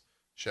this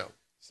show.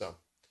 So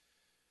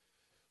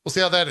we'll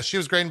see how that is. She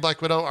was great in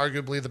Black Widow,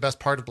 arguably the best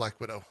part of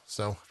Black Widow.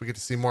 So if we get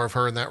to see more of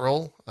her in that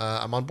role,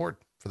 I'm on board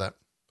for that.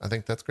 I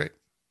think that's great.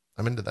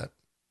 I'm into that.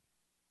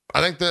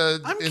 I think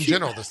in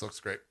general, this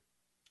looks great.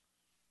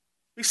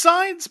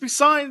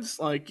 Besides,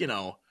 like,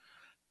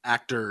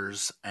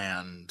 actors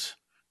and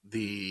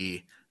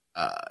the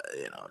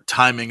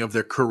timing of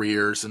their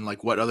careers and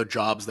like what other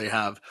jobs they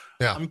have.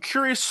 Yeah. I'm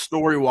curious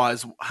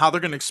story-wise how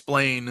they're going to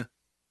explain,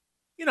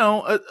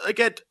 like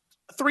at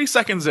 3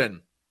 seconds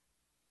in,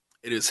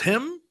 it is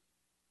him,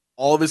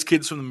 all of his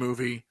kids from the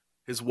movie.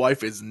 His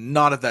wife is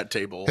not at that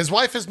table. His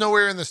wife is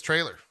nowhere in this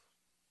trailer.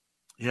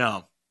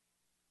 Yeah.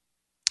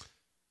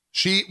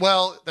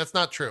 That's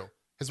not true.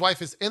 His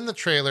wife is in the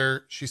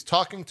trailer. She's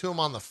talking to him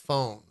on the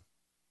phone.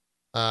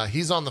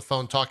 He's on the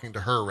phone talking to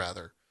her,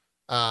 rather.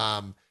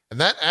 And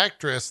that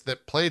actress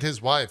that played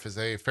his wife is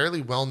a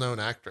fairly well-known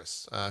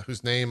actress,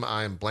 whose name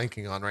I'm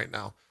blanking on right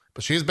now.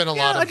 But she's been a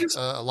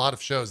lot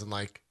of shows, and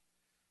like,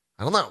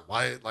 I don't know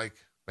why. Like,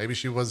 maybe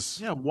she was.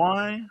 Yeah.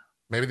 Why?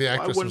 Maybe the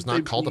actress was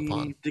not called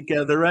upon.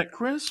 Together at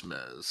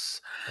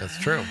Christmas. That's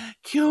true.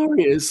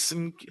 Curious,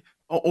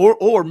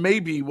 or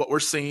maybe what we're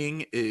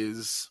seeing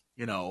is,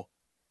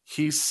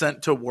 he's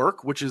sent to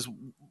work, which is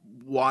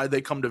why they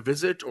come to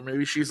visit, or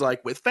maybe she's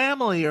like with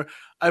family. Or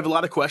I have a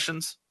lot of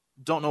questions.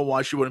 Don't know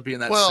why she wouldn't be in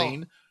that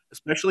scene,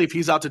 especially if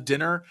he's out to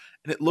dinner.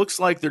 And it looks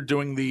like they're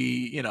doing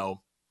the,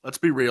 let's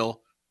be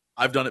real,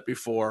 I've done it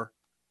before.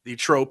 The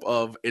trope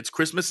of it's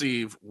Christmas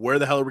Eve. Where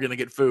the hell are we going to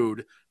get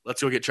food?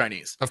 Let's go get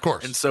Chinese. Of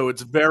course. And so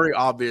it's very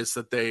obvious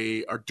that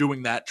they are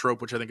doing that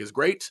trope, which I think is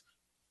great.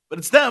 But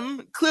it's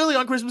them clearly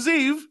on Christmas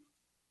Eve.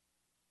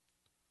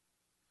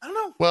 I don't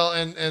know. Well,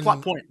 and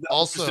plot point that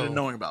also I'm interested in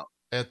knowing about.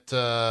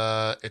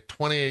 At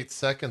 28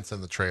 seconds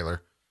in the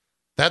trailer,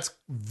 that's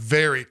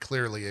very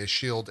clearly a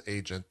SHIELD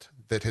agent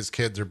that his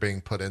kids are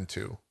being put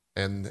into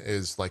and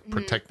is like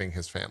protecting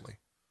his family,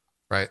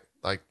 right?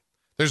 Like,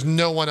 there's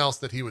no one else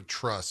that he would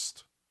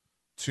trust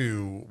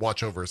to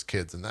watch over his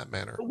kids in that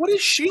manner. But what is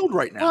SHIELD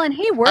right now? Well, and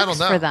he works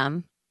for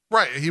them.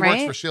 Right. He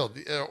works for SHIELD,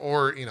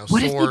 or, what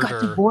Sword, if he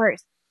got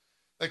divorced?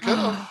 They could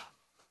have.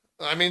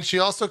 I mean, she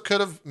also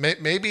could have,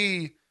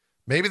 maybe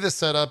the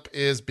setup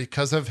is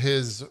because of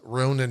his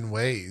Ronin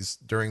ways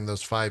during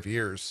those 5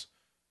 years.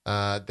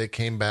 They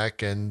came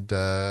back and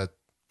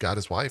got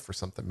his wife or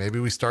something. Maybe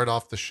we start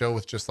off the show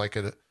with just like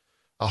a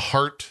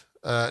heart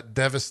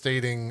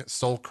devastating,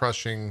 soul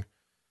crushing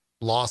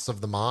loss of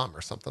the mom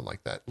or something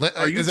like that.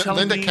 Is it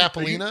Linda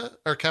Capellini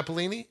or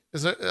Capellini?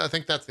 Is it? I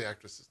think that's the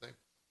actress's name.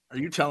 Are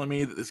you telling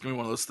me that it's going to be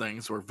one of those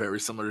things where, very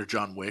similar to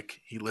John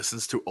Wick, he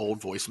listens to old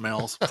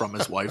voicemails from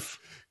his wife?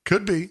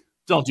 Could be.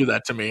 Don't do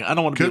that to me. I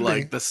don't want to be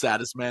like the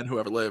saddest man who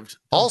ever lived.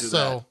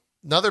 Also,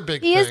 another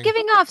big thing. He is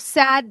giving off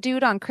sad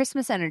dude on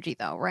Christmas energy,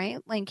 though, right?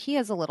 Like, he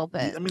has a little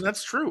bit. I mean,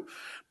 that's true.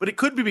 But it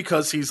could be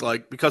because he's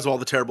like, because of all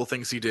the terrible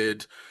things he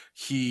did,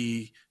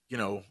 he,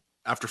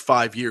 after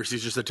 5 years,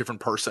 he's just a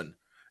different person.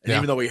 And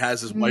even though he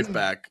has his wife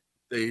back,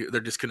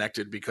 they're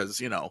disconnected because,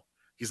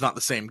 he's not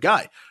the same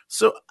guy.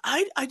 So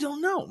I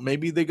don't know.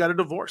 Maybe they got a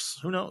divorce.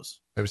 Who knows?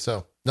 Maybe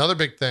so. Another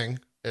big thing,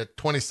 at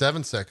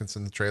 27 seconds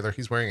in the trailer,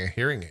 he's wearing a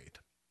hearing aid,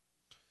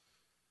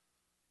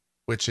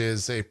 which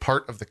is a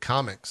part of the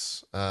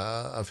comics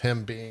of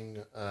him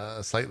being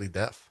slightly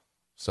deaf.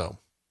 So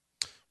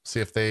see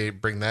if they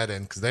bring that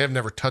in, because they have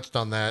never touched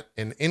on that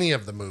in any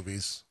of the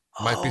movies.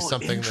 Might be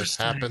something that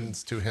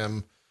happens to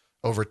him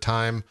over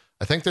time.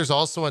 I think there's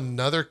also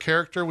another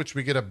character which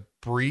we get a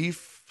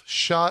brief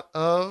shot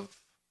of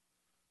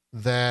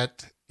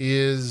that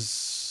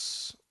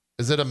is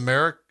it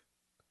America?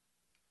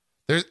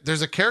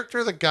 There's a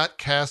character that got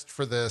cast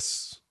for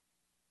this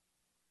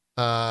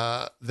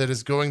that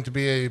is going to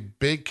be a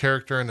big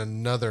character in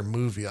another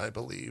movie, I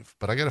believe.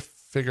 But I got to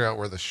figure out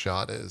where the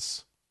shot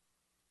is.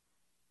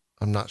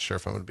 I'm not sure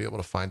if I'm going to be able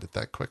to find it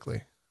that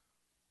quickly.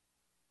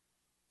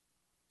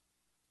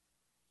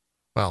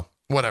 Well,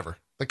 whatever.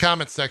 The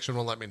comments section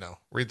will let me know.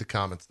 Read the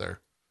comments there.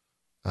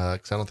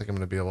 Because I don't think I'm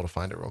going to be able to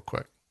find it real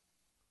quick.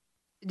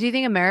 Do you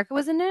think America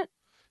was in it?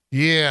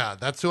 Yeah,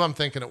 that's who I'm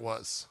thinking it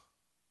was.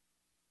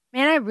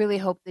 Man, I really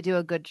hope they do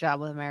a good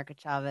job with America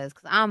Chavez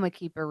because I'm going to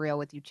keep it real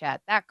with you,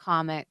 chat. That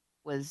comic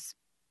was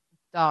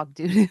dog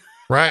dude.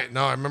 Right.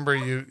 No, I remember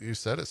you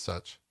said as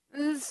such.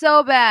 It's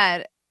so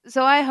bad.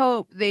 So I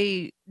hope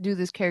they do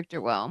this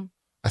character well.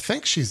 I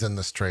think she's in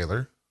this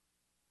trailer.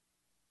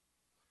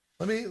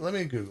 Let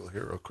me Google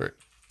here real quick.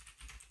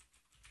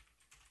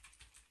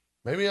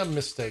 Maybe I'm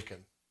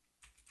mistaken.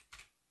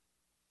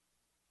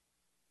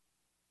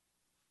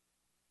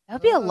 That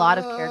would be a lot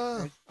of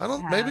characters. I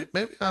don't. to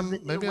Maybe have.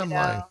 I'm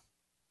lying.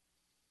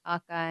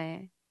 Hawkeye.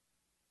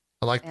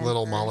 I like the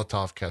little Panther,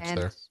 Molotov catch and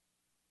there.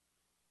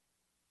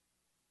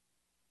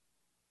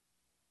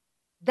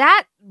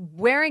 that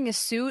wearing a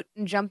suit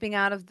and jumping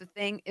out of the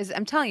thing is,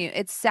 I'm telling you,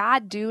 it's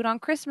sad dude on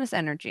Christmas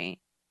energy.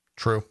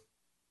 True.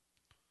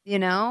 You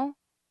know?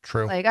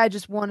 True. Like, I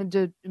just wanted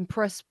to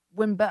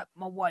win back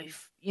my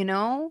wife, you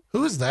know?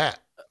 Who is that?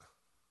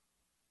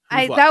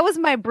 That was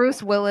my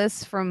Bruce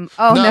Willis from,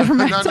 never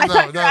mind. No.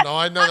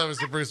 I know that was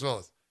the Bruce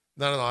Willis.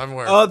 No, I'm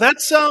aware.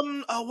 That's,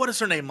 what is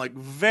her name? Like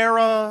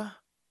Vera?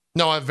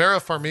 No, Vera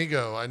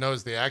Farmiga, I know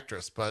is the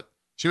actress, but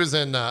she was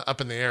in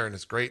Up in the Air and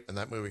is great in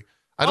that movie.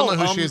 I don't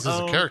know who she is as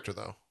a character,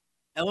 though.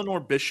 Eleanor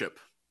Bishop.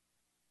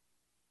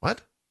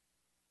 What?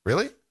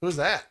 Really? Who's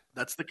that?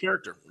 That's the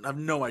character. I have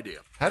no idea.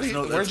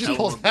 Where'd you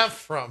pull that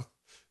from?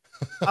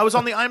 I was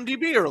on the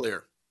IMDb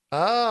earlier.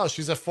 Oh,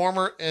 she's a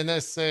former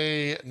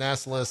NSA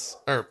nationalist,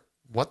 or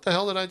what the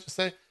hell did I just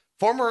say?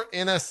 Former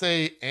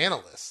NSA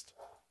analyst,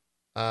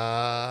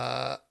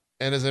 and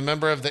is a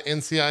member of the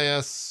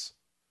NCIS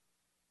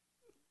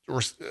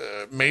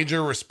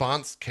Major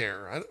Response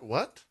Care.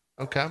 What?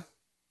 Okay.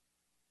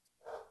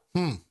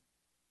 Don't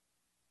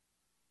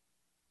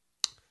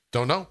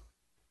know.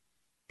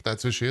 But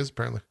that's who she is,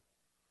 apparently.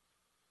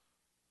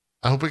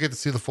 I hope we get to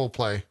see the full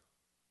play.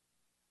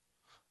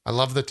 I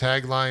love the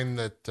tagline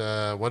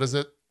that, what is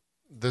it?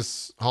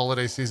 This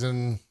holiday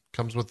season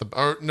comes with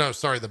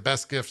the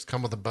best gifts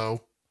come with a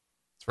bow.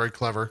 It's very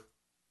clever.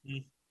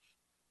 Mm.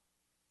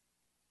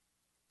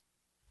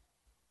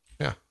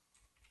 Yeah.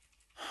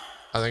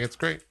 I think it's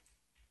great.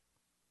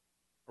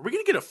 Are we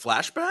going to get a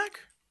flashback?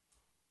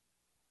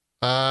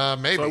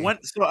 Maybe.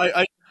 So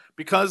I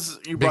because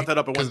you brought that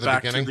up, I went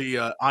back beginning? to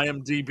the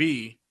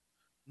IMDb.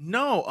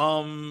 No,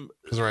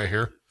 because right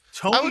here.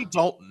 Tony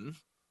Dalton.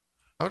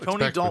 Tony expect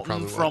we Dalton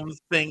probably from will.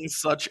 things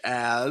such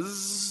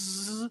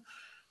as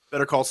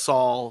Better Call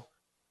Saul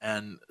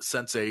and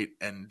Sense8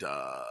 and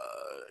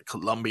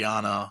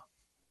Columbiana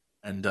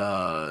and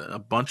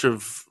a bunch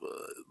of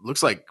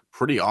looks like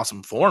pretty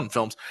awesome foreign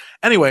films.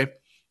 Anyway,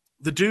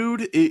 the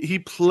dude, he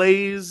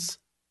plays,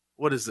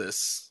 what is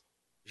this?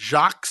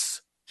 Jacques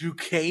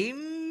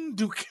Duquesne,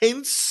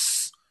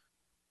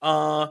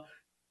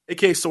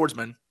 aka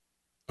Swordsman.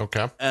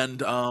 Okay.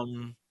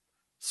 And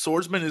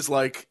Swordsman is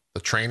like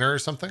the trainer or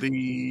something?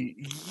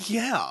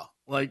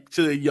 Like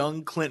to the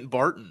young Clint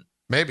Barton.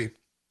 Maybe.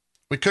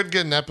 We could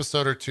get an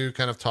episode or two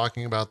kind of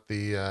talking about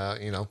the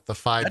the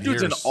 5 that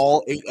years. Dude's in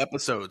all 8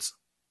 episodes.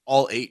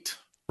 All 8.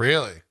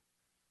 Really?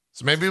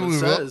 So maybe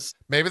says.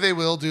 Maybe they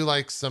will do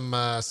like some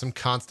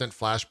constant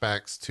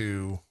flashbacks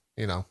to,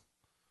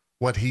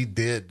 what he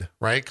did,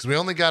 right? Because we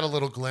only got a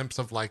little glimpse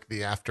of like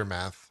the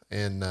aftermath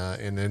in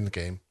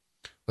Endgame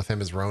with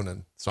him as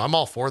Ronin. So I'm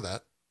all for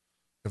that.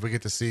 If we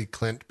get to see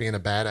Clint being a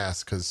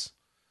badass, because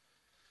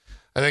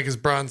I think his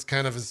bronze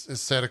kind of is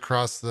set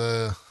across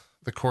the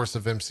course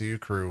of MCU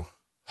crew.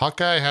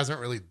 Hawkeye hasn't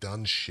really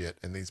done shit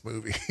in these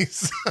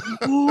movies.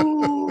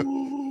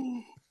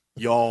 Ooh.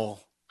 Y'all.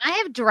 I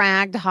have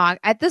dragged Hawk.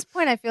 At this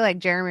point, I feel like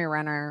Jeremy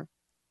Renner.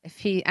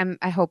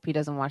 I hope he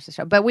doesn't watch the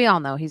show, but we all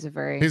know he's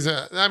everyone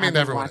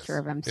watcher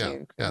of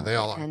MCU. Yeah, they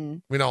all are.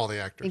 And we know all the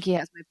actors. I think he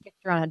has my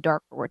picture on a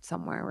dartboard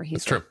somewhere where he's.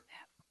 That's true.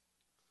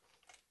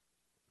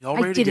 Y'all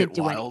ready I didn't to get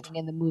do wild? anything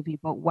in the movie,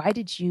 but why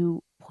did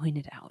you point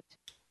it out?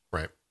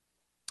 Right.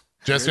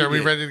 Jesse, are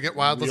we ready to get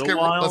wild? Let's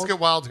get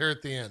wild here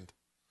at the end.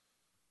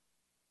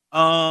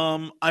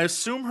 I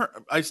assume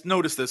I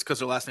noticed this because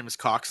her last name is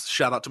Cox.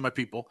 Shout out to my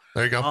people.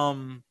 There you go.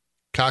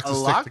 Cox and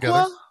stick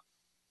together.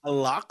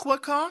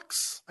 Alaqua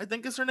Cox, I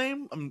think is her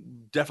name.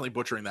 I'm definitely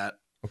butchering that.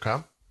 Okay.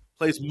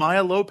 Plays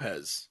Maya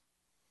Lopez.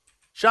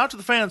 Shout out to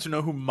the fans who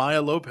know who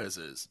Maya Lopez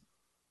is.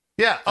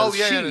 Yeah. Oh,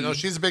 yeah. No,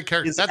 she's a big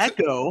character. That's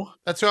Echo.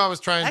 That's who I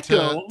was trying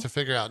to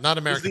figure out. Not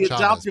American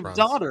Chavez. The adoptive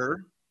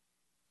daughter.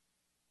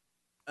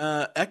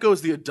 Echo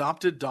is the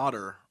adopted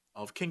daughter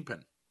of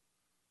Kingpin.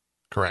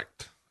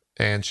 Correct.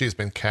 And she's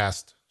been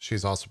cast.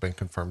 She's also been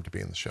confirmed to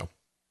be in the show.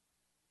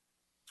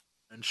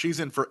 And she's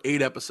in for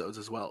 8 episodes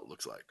as well, it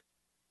looks like.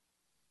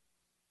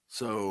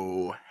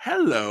 So,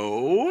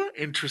 hello.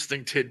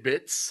 Interesting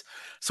tidbits.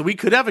 So we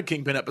could have a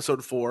Kingpin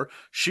episode 4.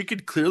 She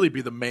could clearly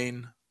be the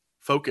main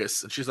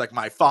focus. And she's like,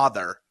 my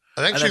father.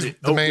 I think and she's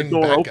the main the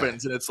door bad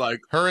opens guy. And it's like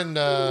her and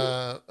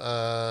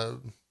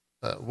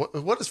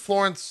what is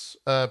Florence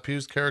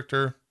Pugh's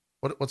character?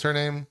 What's her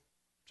name?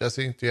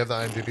 Jesse, do you have the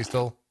IMDb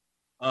still?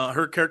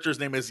 Her character's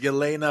name is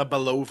Yelena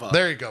Belova.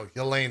 There you go,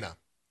 Yelena.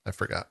 I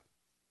forgot.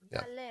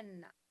 Yeah.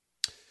 Elena.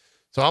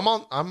 So I'm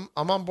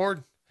on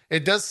board.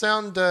 It does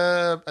sound.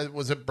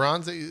 Was it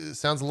Bronze? It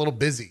sounds a little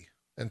busy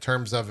in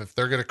terms of if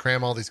they're going to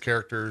cram all these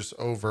characters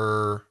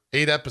over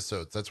 8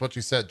 episodes. That's what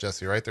you said,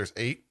 Jesse. Right? There's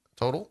 8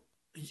 total.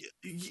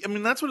 I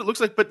mean, that's what it looks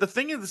like. But the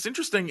thing that's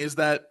interesting is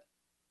that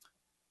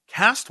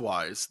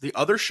cast-wise, the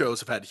other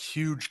shows have had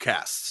huge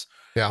casts.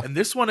 Yeah. And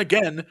this one,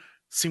 again,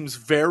 seems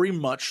very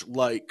much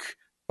like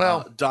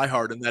Well, Die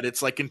Hard in that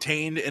it's like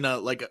contained in a,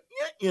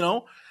 you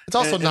know, it's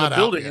also in not a out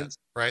building. yet,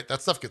 right?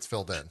 That stuff gets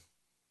filled in.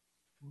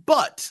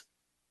 But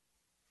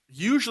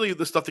usually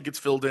the stuff that gets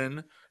filled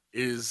in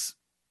is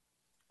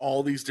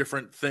all these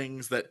different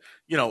things that,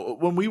 you know,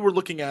 when we were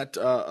looking at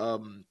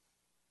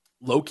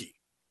Loki,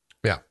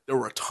 yeah, there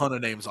were a ton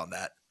of names on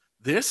that.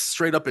 This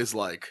straight up is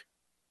like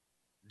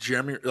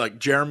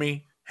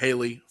Jeremy,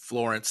 Haley,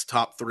 Florence,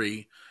 top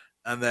 3,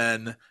 and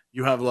then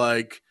you have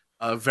like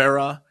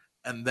Vera,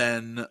 and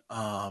then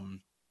a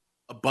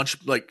bunch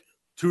of like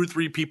 2 or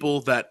 3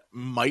 people that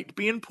might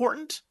be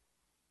important,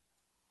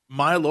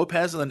 Maya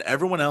Lopez, and then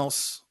everyone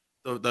else.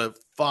 The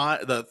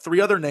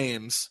 3 other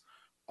names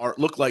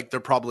look like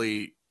they're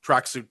probably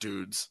tracksuit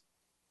dudes,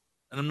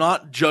 and I'm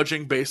not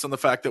judging based on the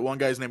fact that one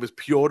guy's name is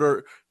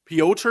Piotr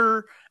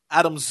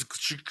Adams,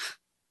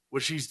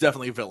 which he's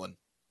definitely a villain.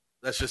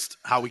 That's just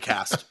how we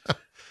cast.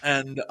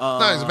 And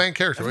No, he's a main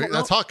character. Right?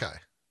 That's Hawkeye.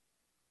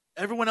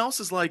 Everyone else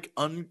is there's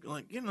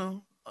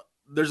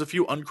a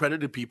few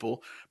uncredited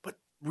people, but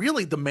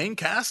really the main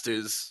cast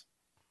is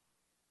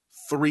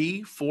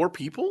 3-4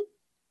 people.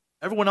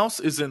 Everyone else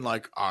is in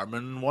I'm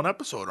in one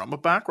episode. I'm a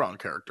background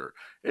character.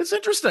 It's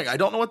interesting. I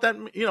don't know what that,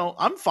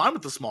 I'm fine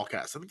with the small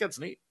cast. I think that's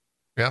neat.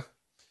 Yeah.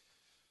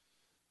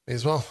 Me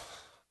as well.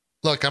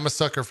 Look, I'm a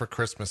sucker for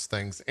Christmas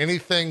things.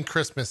 Anything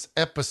Christmas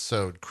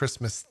episode,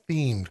 Christmas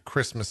themed,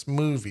 Christmas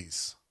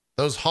movies.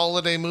 Those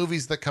holiday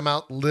movies that come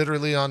out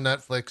literally on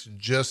Netflix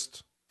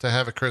just to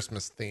have a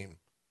Christmas theme.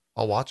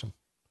 I'll watch them.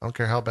 I don't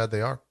care how bad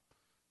they are.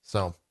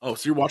 So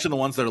you're watching the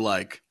ones that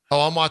are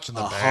I'm watching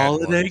the bad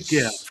holiday ones.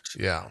 gift.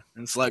 Yeah.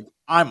 And it's like,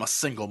 I'm a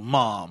single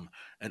mom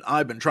and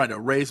I've been trying to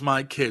raise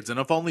my kids. And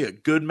if only a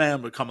good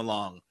man would come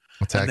along.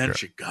 That's and accurate. then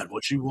she got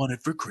what she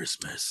wanted for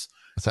Christmas.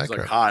 That's It's accurate.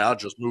 like, hi, I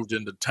just moved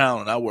into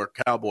town and I wear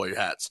cowboy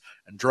hats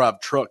and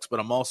drive trucks, but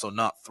I'm also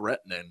not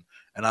threatening.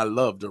 And I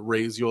love to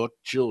raise your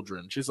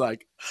children. She's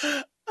like,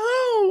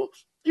 oh,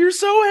 you're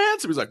so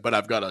handsome. He's like, but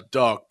I've got a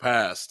dark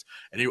past.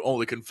 And you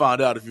only can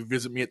find out if you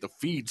visit me at the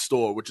feed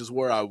store, which is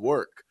where I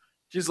work.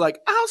 She's like,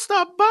 I'll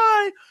stop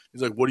by.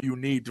 He's like, what do you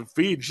need to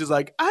feed? She's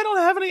like, I don't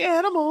have any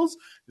animals.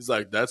 He's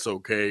like, that's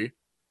okay.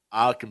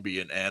 I can be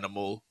an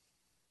animal.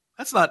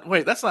 That's not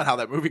how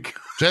that movie goes.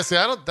 Jesse,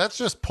 that's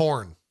just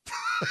porn.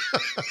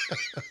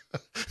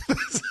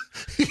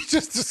 You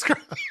just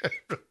described.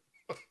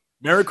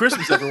 Merry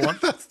Christmas, everyone.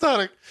 I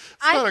thought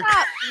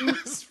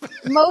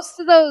most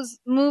of those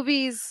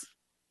movies,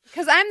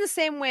 because I'm the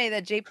same way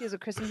that JP is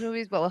with Christmas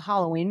movies, but with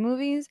Halloween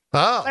movies.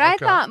 Oh, but I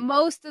thought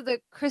most of the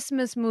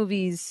Christmas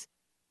movies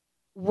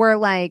were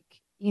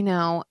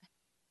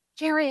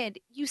Jared,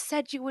 you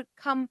said you would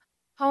come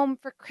home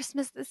for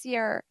Christmas this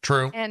year.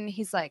 True. And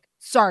he's like,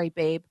 sorry,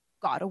 babe,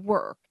 gotta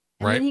work.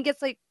 And right. then he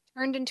gets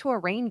turned into a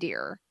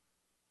reindeer.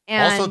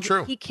 And also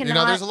true. He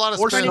cannot there's a lot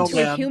of turn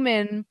into a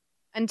human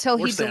until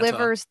he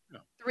delivers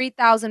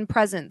 3,000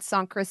 presents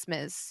on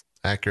Christmas.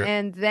 Accurate.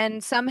 And then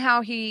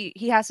somehow he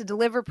has to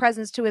deliver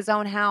presents to his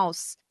own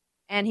house,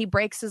 and he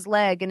breaks his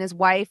leg, and his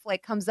wife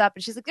comes up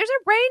and she's like, there's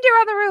a reindeer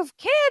on the roof.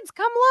 Kids,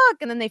 come look.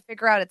 And then they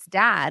figure out it's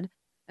Dad.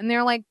 And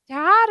they're like,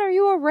 Dad, are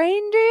you a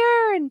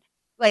reindeer? And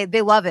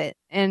they love it,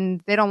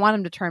 and they don't want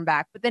him to turn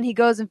back. But then he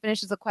goes and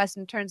finishes the quest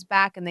and turns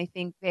back, and they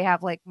think they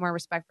have more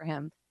respect for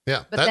him.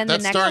 Yeah. But then the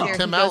next year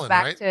Tim he goes Allen,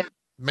 back right? to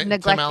Tim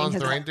neglecting Allen's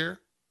his the wife. reindeer,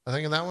 I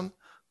think, in that one.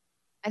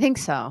 I think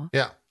so.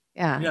 Yeah.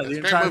 Yeah. Yeah, It's the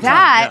a great entire movie. time.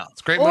 That Yeah.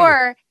 It's a great movie.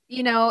 Or,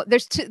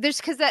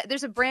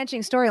 there's a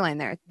branching storyline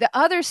there. The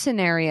other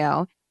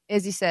scenario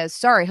is he says,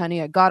 sorry,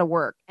 honey, I gotta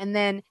work. And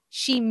then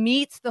she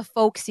meets the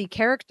folksy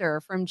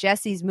character from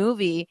Jesse's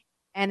movie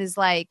and is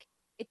like,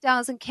 it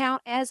doesn't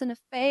count as an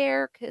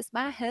affair because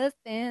my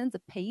husband's a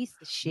piece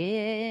of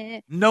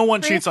shit. No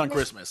one cheats on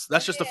Christmas.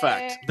 That's just a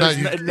fact.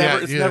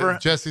 It's never.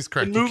 Jesse's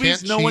correct. In You movies,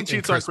 can't no one cheat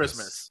in cheats on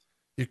Christmas.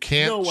 You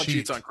can't No one cheat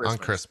cheats on Christmas. on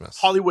Christmas.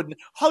 Hollywood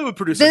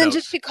producer. Then knows.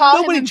 just she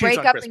call Nobody him and cheats break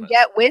on up Christmas. and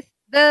get with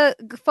the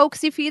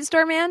folksy feed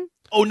store man?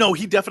 Oh no,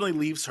 he definitely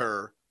leaves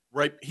her.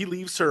 Right, he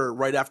leaves her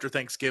right after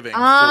Thanksgiving.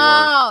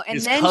 Oh, for and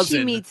his then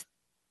cousin. she meets.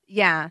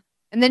 Yeah.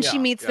 And then she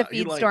Yeah, meets yeah, the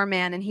he, feed store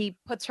man, and he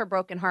puts her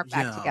broken heart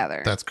back Yeah.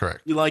 together. That's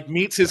correct. He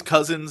meets his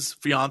cousin's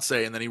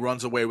fiance, and then he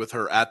runs away with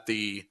her at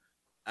the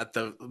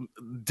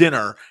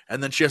dinner,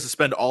 and then she has to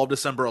spend all of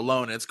December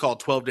alone. And it's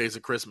called 12 Days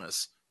of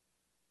Christmas,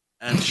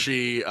 and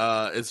she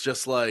is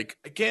just like,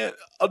 I can't.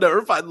 I'll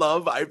never find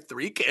love. I have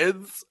 3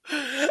 kids.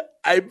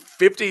 I'm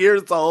 50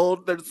 years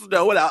old. There's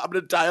no one out. I'm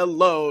gonna die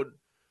alone.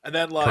 And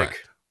then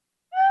Correct.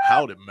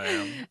 howdy,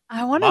 ma'am.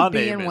 I want My to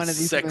be name in one is of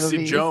these Sexy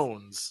movies.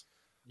 Jones.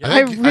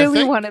 I think-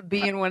 really want to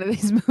be in one of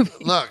these movies.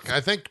 Look,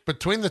 I think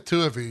between the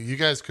two of you, you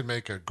guys could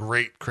make a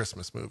great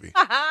Christmas movie.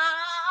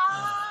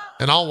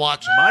 And I'll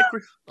watch it. My,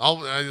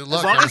 Look,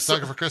 long I'm a as-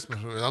 sucker for Christmas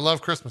movies. I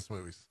love Christmas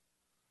movies.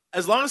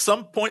 as long as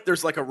some point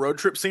there's like a road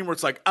trip scene where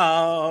it's like,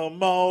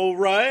 I'm all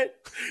right.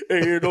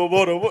 Ain't no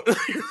what. We're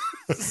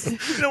just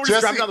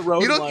driving down the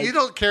road. You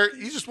don't care.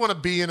 You just want to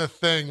be in a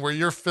thing where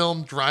you're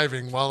filmed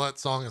driving while that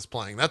song is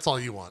playing. That's all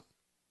you want.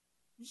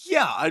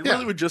 Yeah, I Yeah,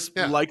 really would just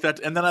yeah. like that.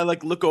 And then I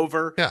like look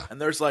over Yeah. and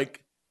there's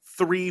like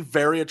 3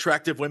 very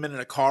attractive women in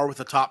a car with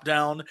the top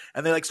down,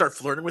 and they like start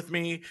flirting with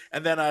me.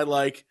 And then I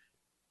like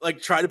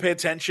try to pay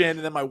attention, and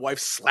then my wife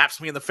slaps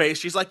me in the face.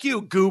 She's like,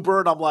 "You goober,"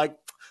 and I'm like,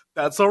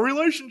 "That's our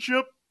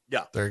relationship."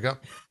 Yeah, There you go.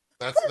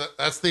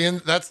 That's the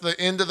end. That's the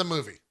end of the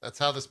movie. That's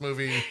how this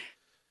movie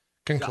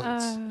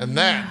concludes. And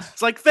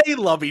it's like they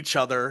love each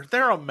other.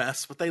 They're a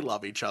mess, but they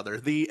love each other.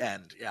 The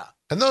end. Yeah.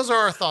 those are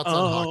our thoughts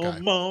on Hawkeye.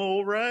 I'm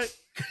all right.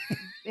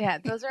 Yeah,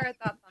 those are our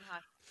thoughts on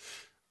Hawkeye.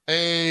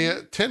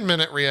 A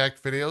 10-minute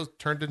react video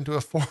turned into a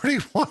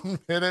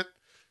 41-minute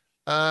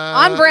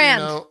On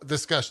brand.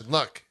 discussion.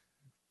 Look,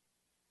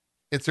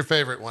 it's your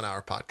favorite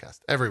 1-hour podcast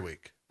every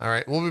week. All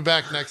right. We'll be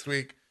back next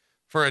week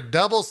for a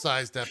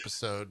double-sized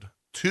episode,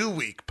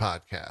 2-week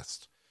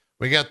podcast.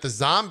 We got the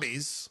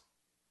zombies.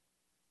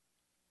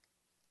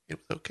 It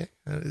was okay.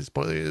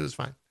 It was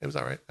fine. It was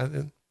all right. I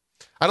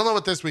don't know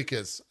what this week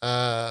is.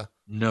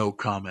 No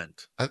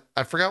comment.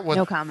 I forgot what.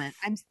 No comment.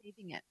 I'm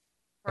saving it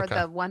for Okay.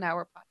 the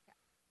 1-hour podcast.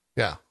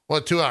 Yeah. Well,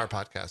 a 2-hour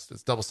podcast.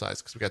 It's double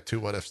sized because we got 2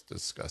 what ifs to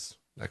discuss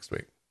next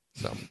week.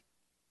 So,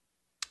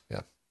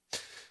 yeah.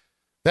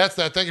 That's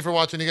that. Thank you for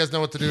watching. You guys know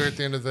what to do at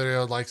the end of the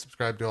video. Like,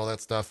 subscribe, do all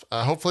that stuff.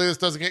 Hopefully this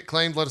doesn't get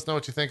claimed. Let us know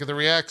what you think of the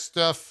React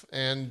stuff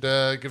and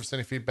give us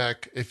any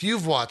feedback. If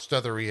you've watched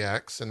other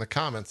Reacts in the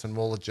comments, and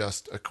we'll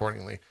adjust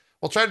accordingly.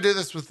 We'll try to do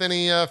this with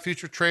any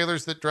future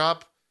trailers that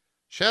drop.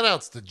 Shout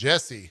outs to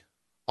Jesse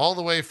all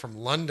the way from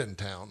London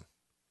town.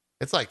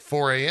 It's like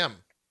 4 a.m.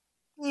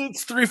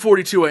 It's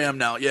 3:42 a.m.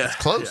 now. Yeah. It's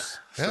close.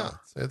 Yeah.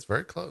 Yeah, it's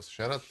very close.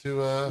 Shout out to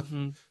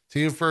Mhm. to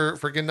you for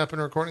getting up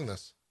and recording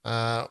this.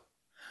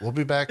 We'll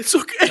be back It's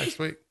okay. next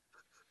week.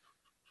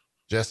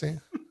 Jesse,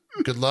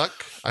 good luck.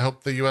 I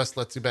hope the U.S.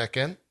 lets you back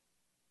in.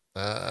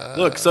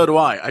 Look, so do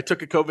I. I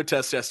took a COVID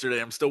test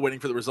yesterday. I'm still waiting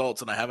for the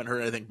results, and I haven't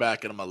heard anything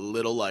back. And I'm a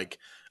little like,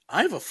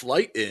 I have a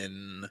flight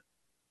in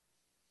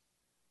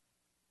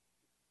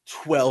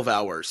 12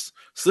 hours.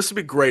 So this would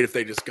be great if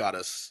they just got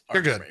us our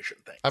You're good. information.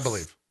 Thanks. I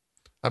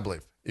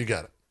believe. You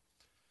got it.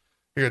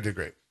 You're gonna do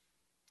great.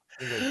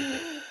 You're gonna do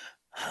great.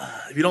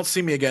 If you don't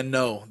see me again,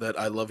 know that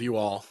I love you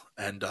all,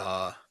 and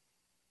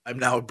I'm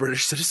now a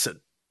British citizen.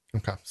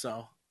 Okay,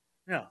 So,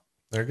 yeah.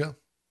 there you go.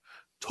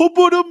 Top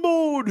of the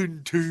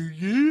morning to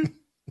you.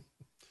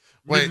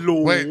 Wait,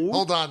 Lord.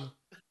 hold on.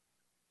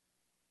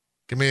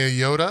 Give me a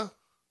Yoda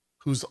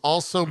who's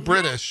also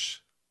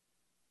British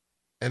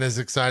and is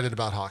excited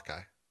about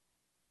Hawkeye.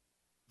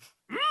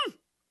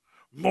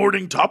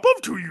 Morning top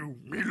of to you,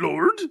 me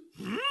lord.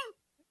 Hmm?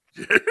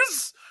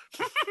 Yes.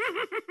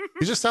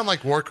 You just sound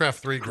like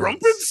Warcraft 3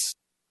 grunts.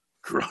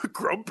 Crumpets?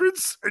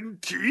 Crumpets and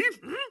tea?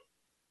 Hmm?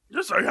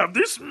 Yes, I have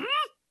this. Hmm?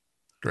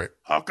 Great.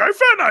 Hawkeye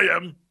fan I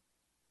am.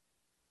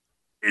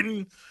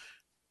 In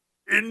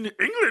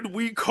England,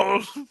 we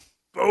call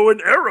bow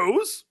and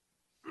arrows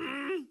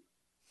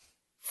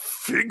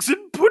figs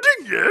and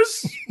pudding,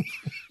 yes?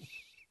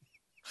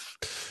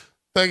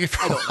 Thank you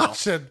for I don't know.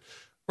 watching.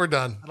 We're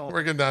done.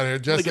 We're getting down here.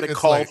 I'm going Jesse, to get a it's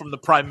call late. from the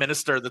prime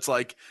minister that's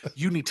like,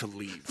 you need to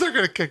leave They're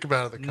going to kick him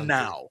out of the country.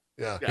 now.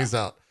 Yeah, Yeah. he's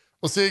out.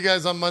 We'll see you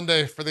guys on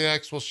Monday for the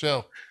actual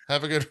show.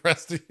 Have a good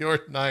rest of your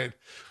night.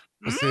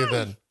 We'll see you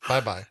then.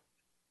 Bye-bye.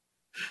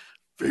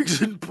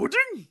 Figs and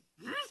pudding?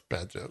 It's a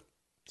bad joke.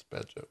 It's a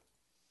bad joke.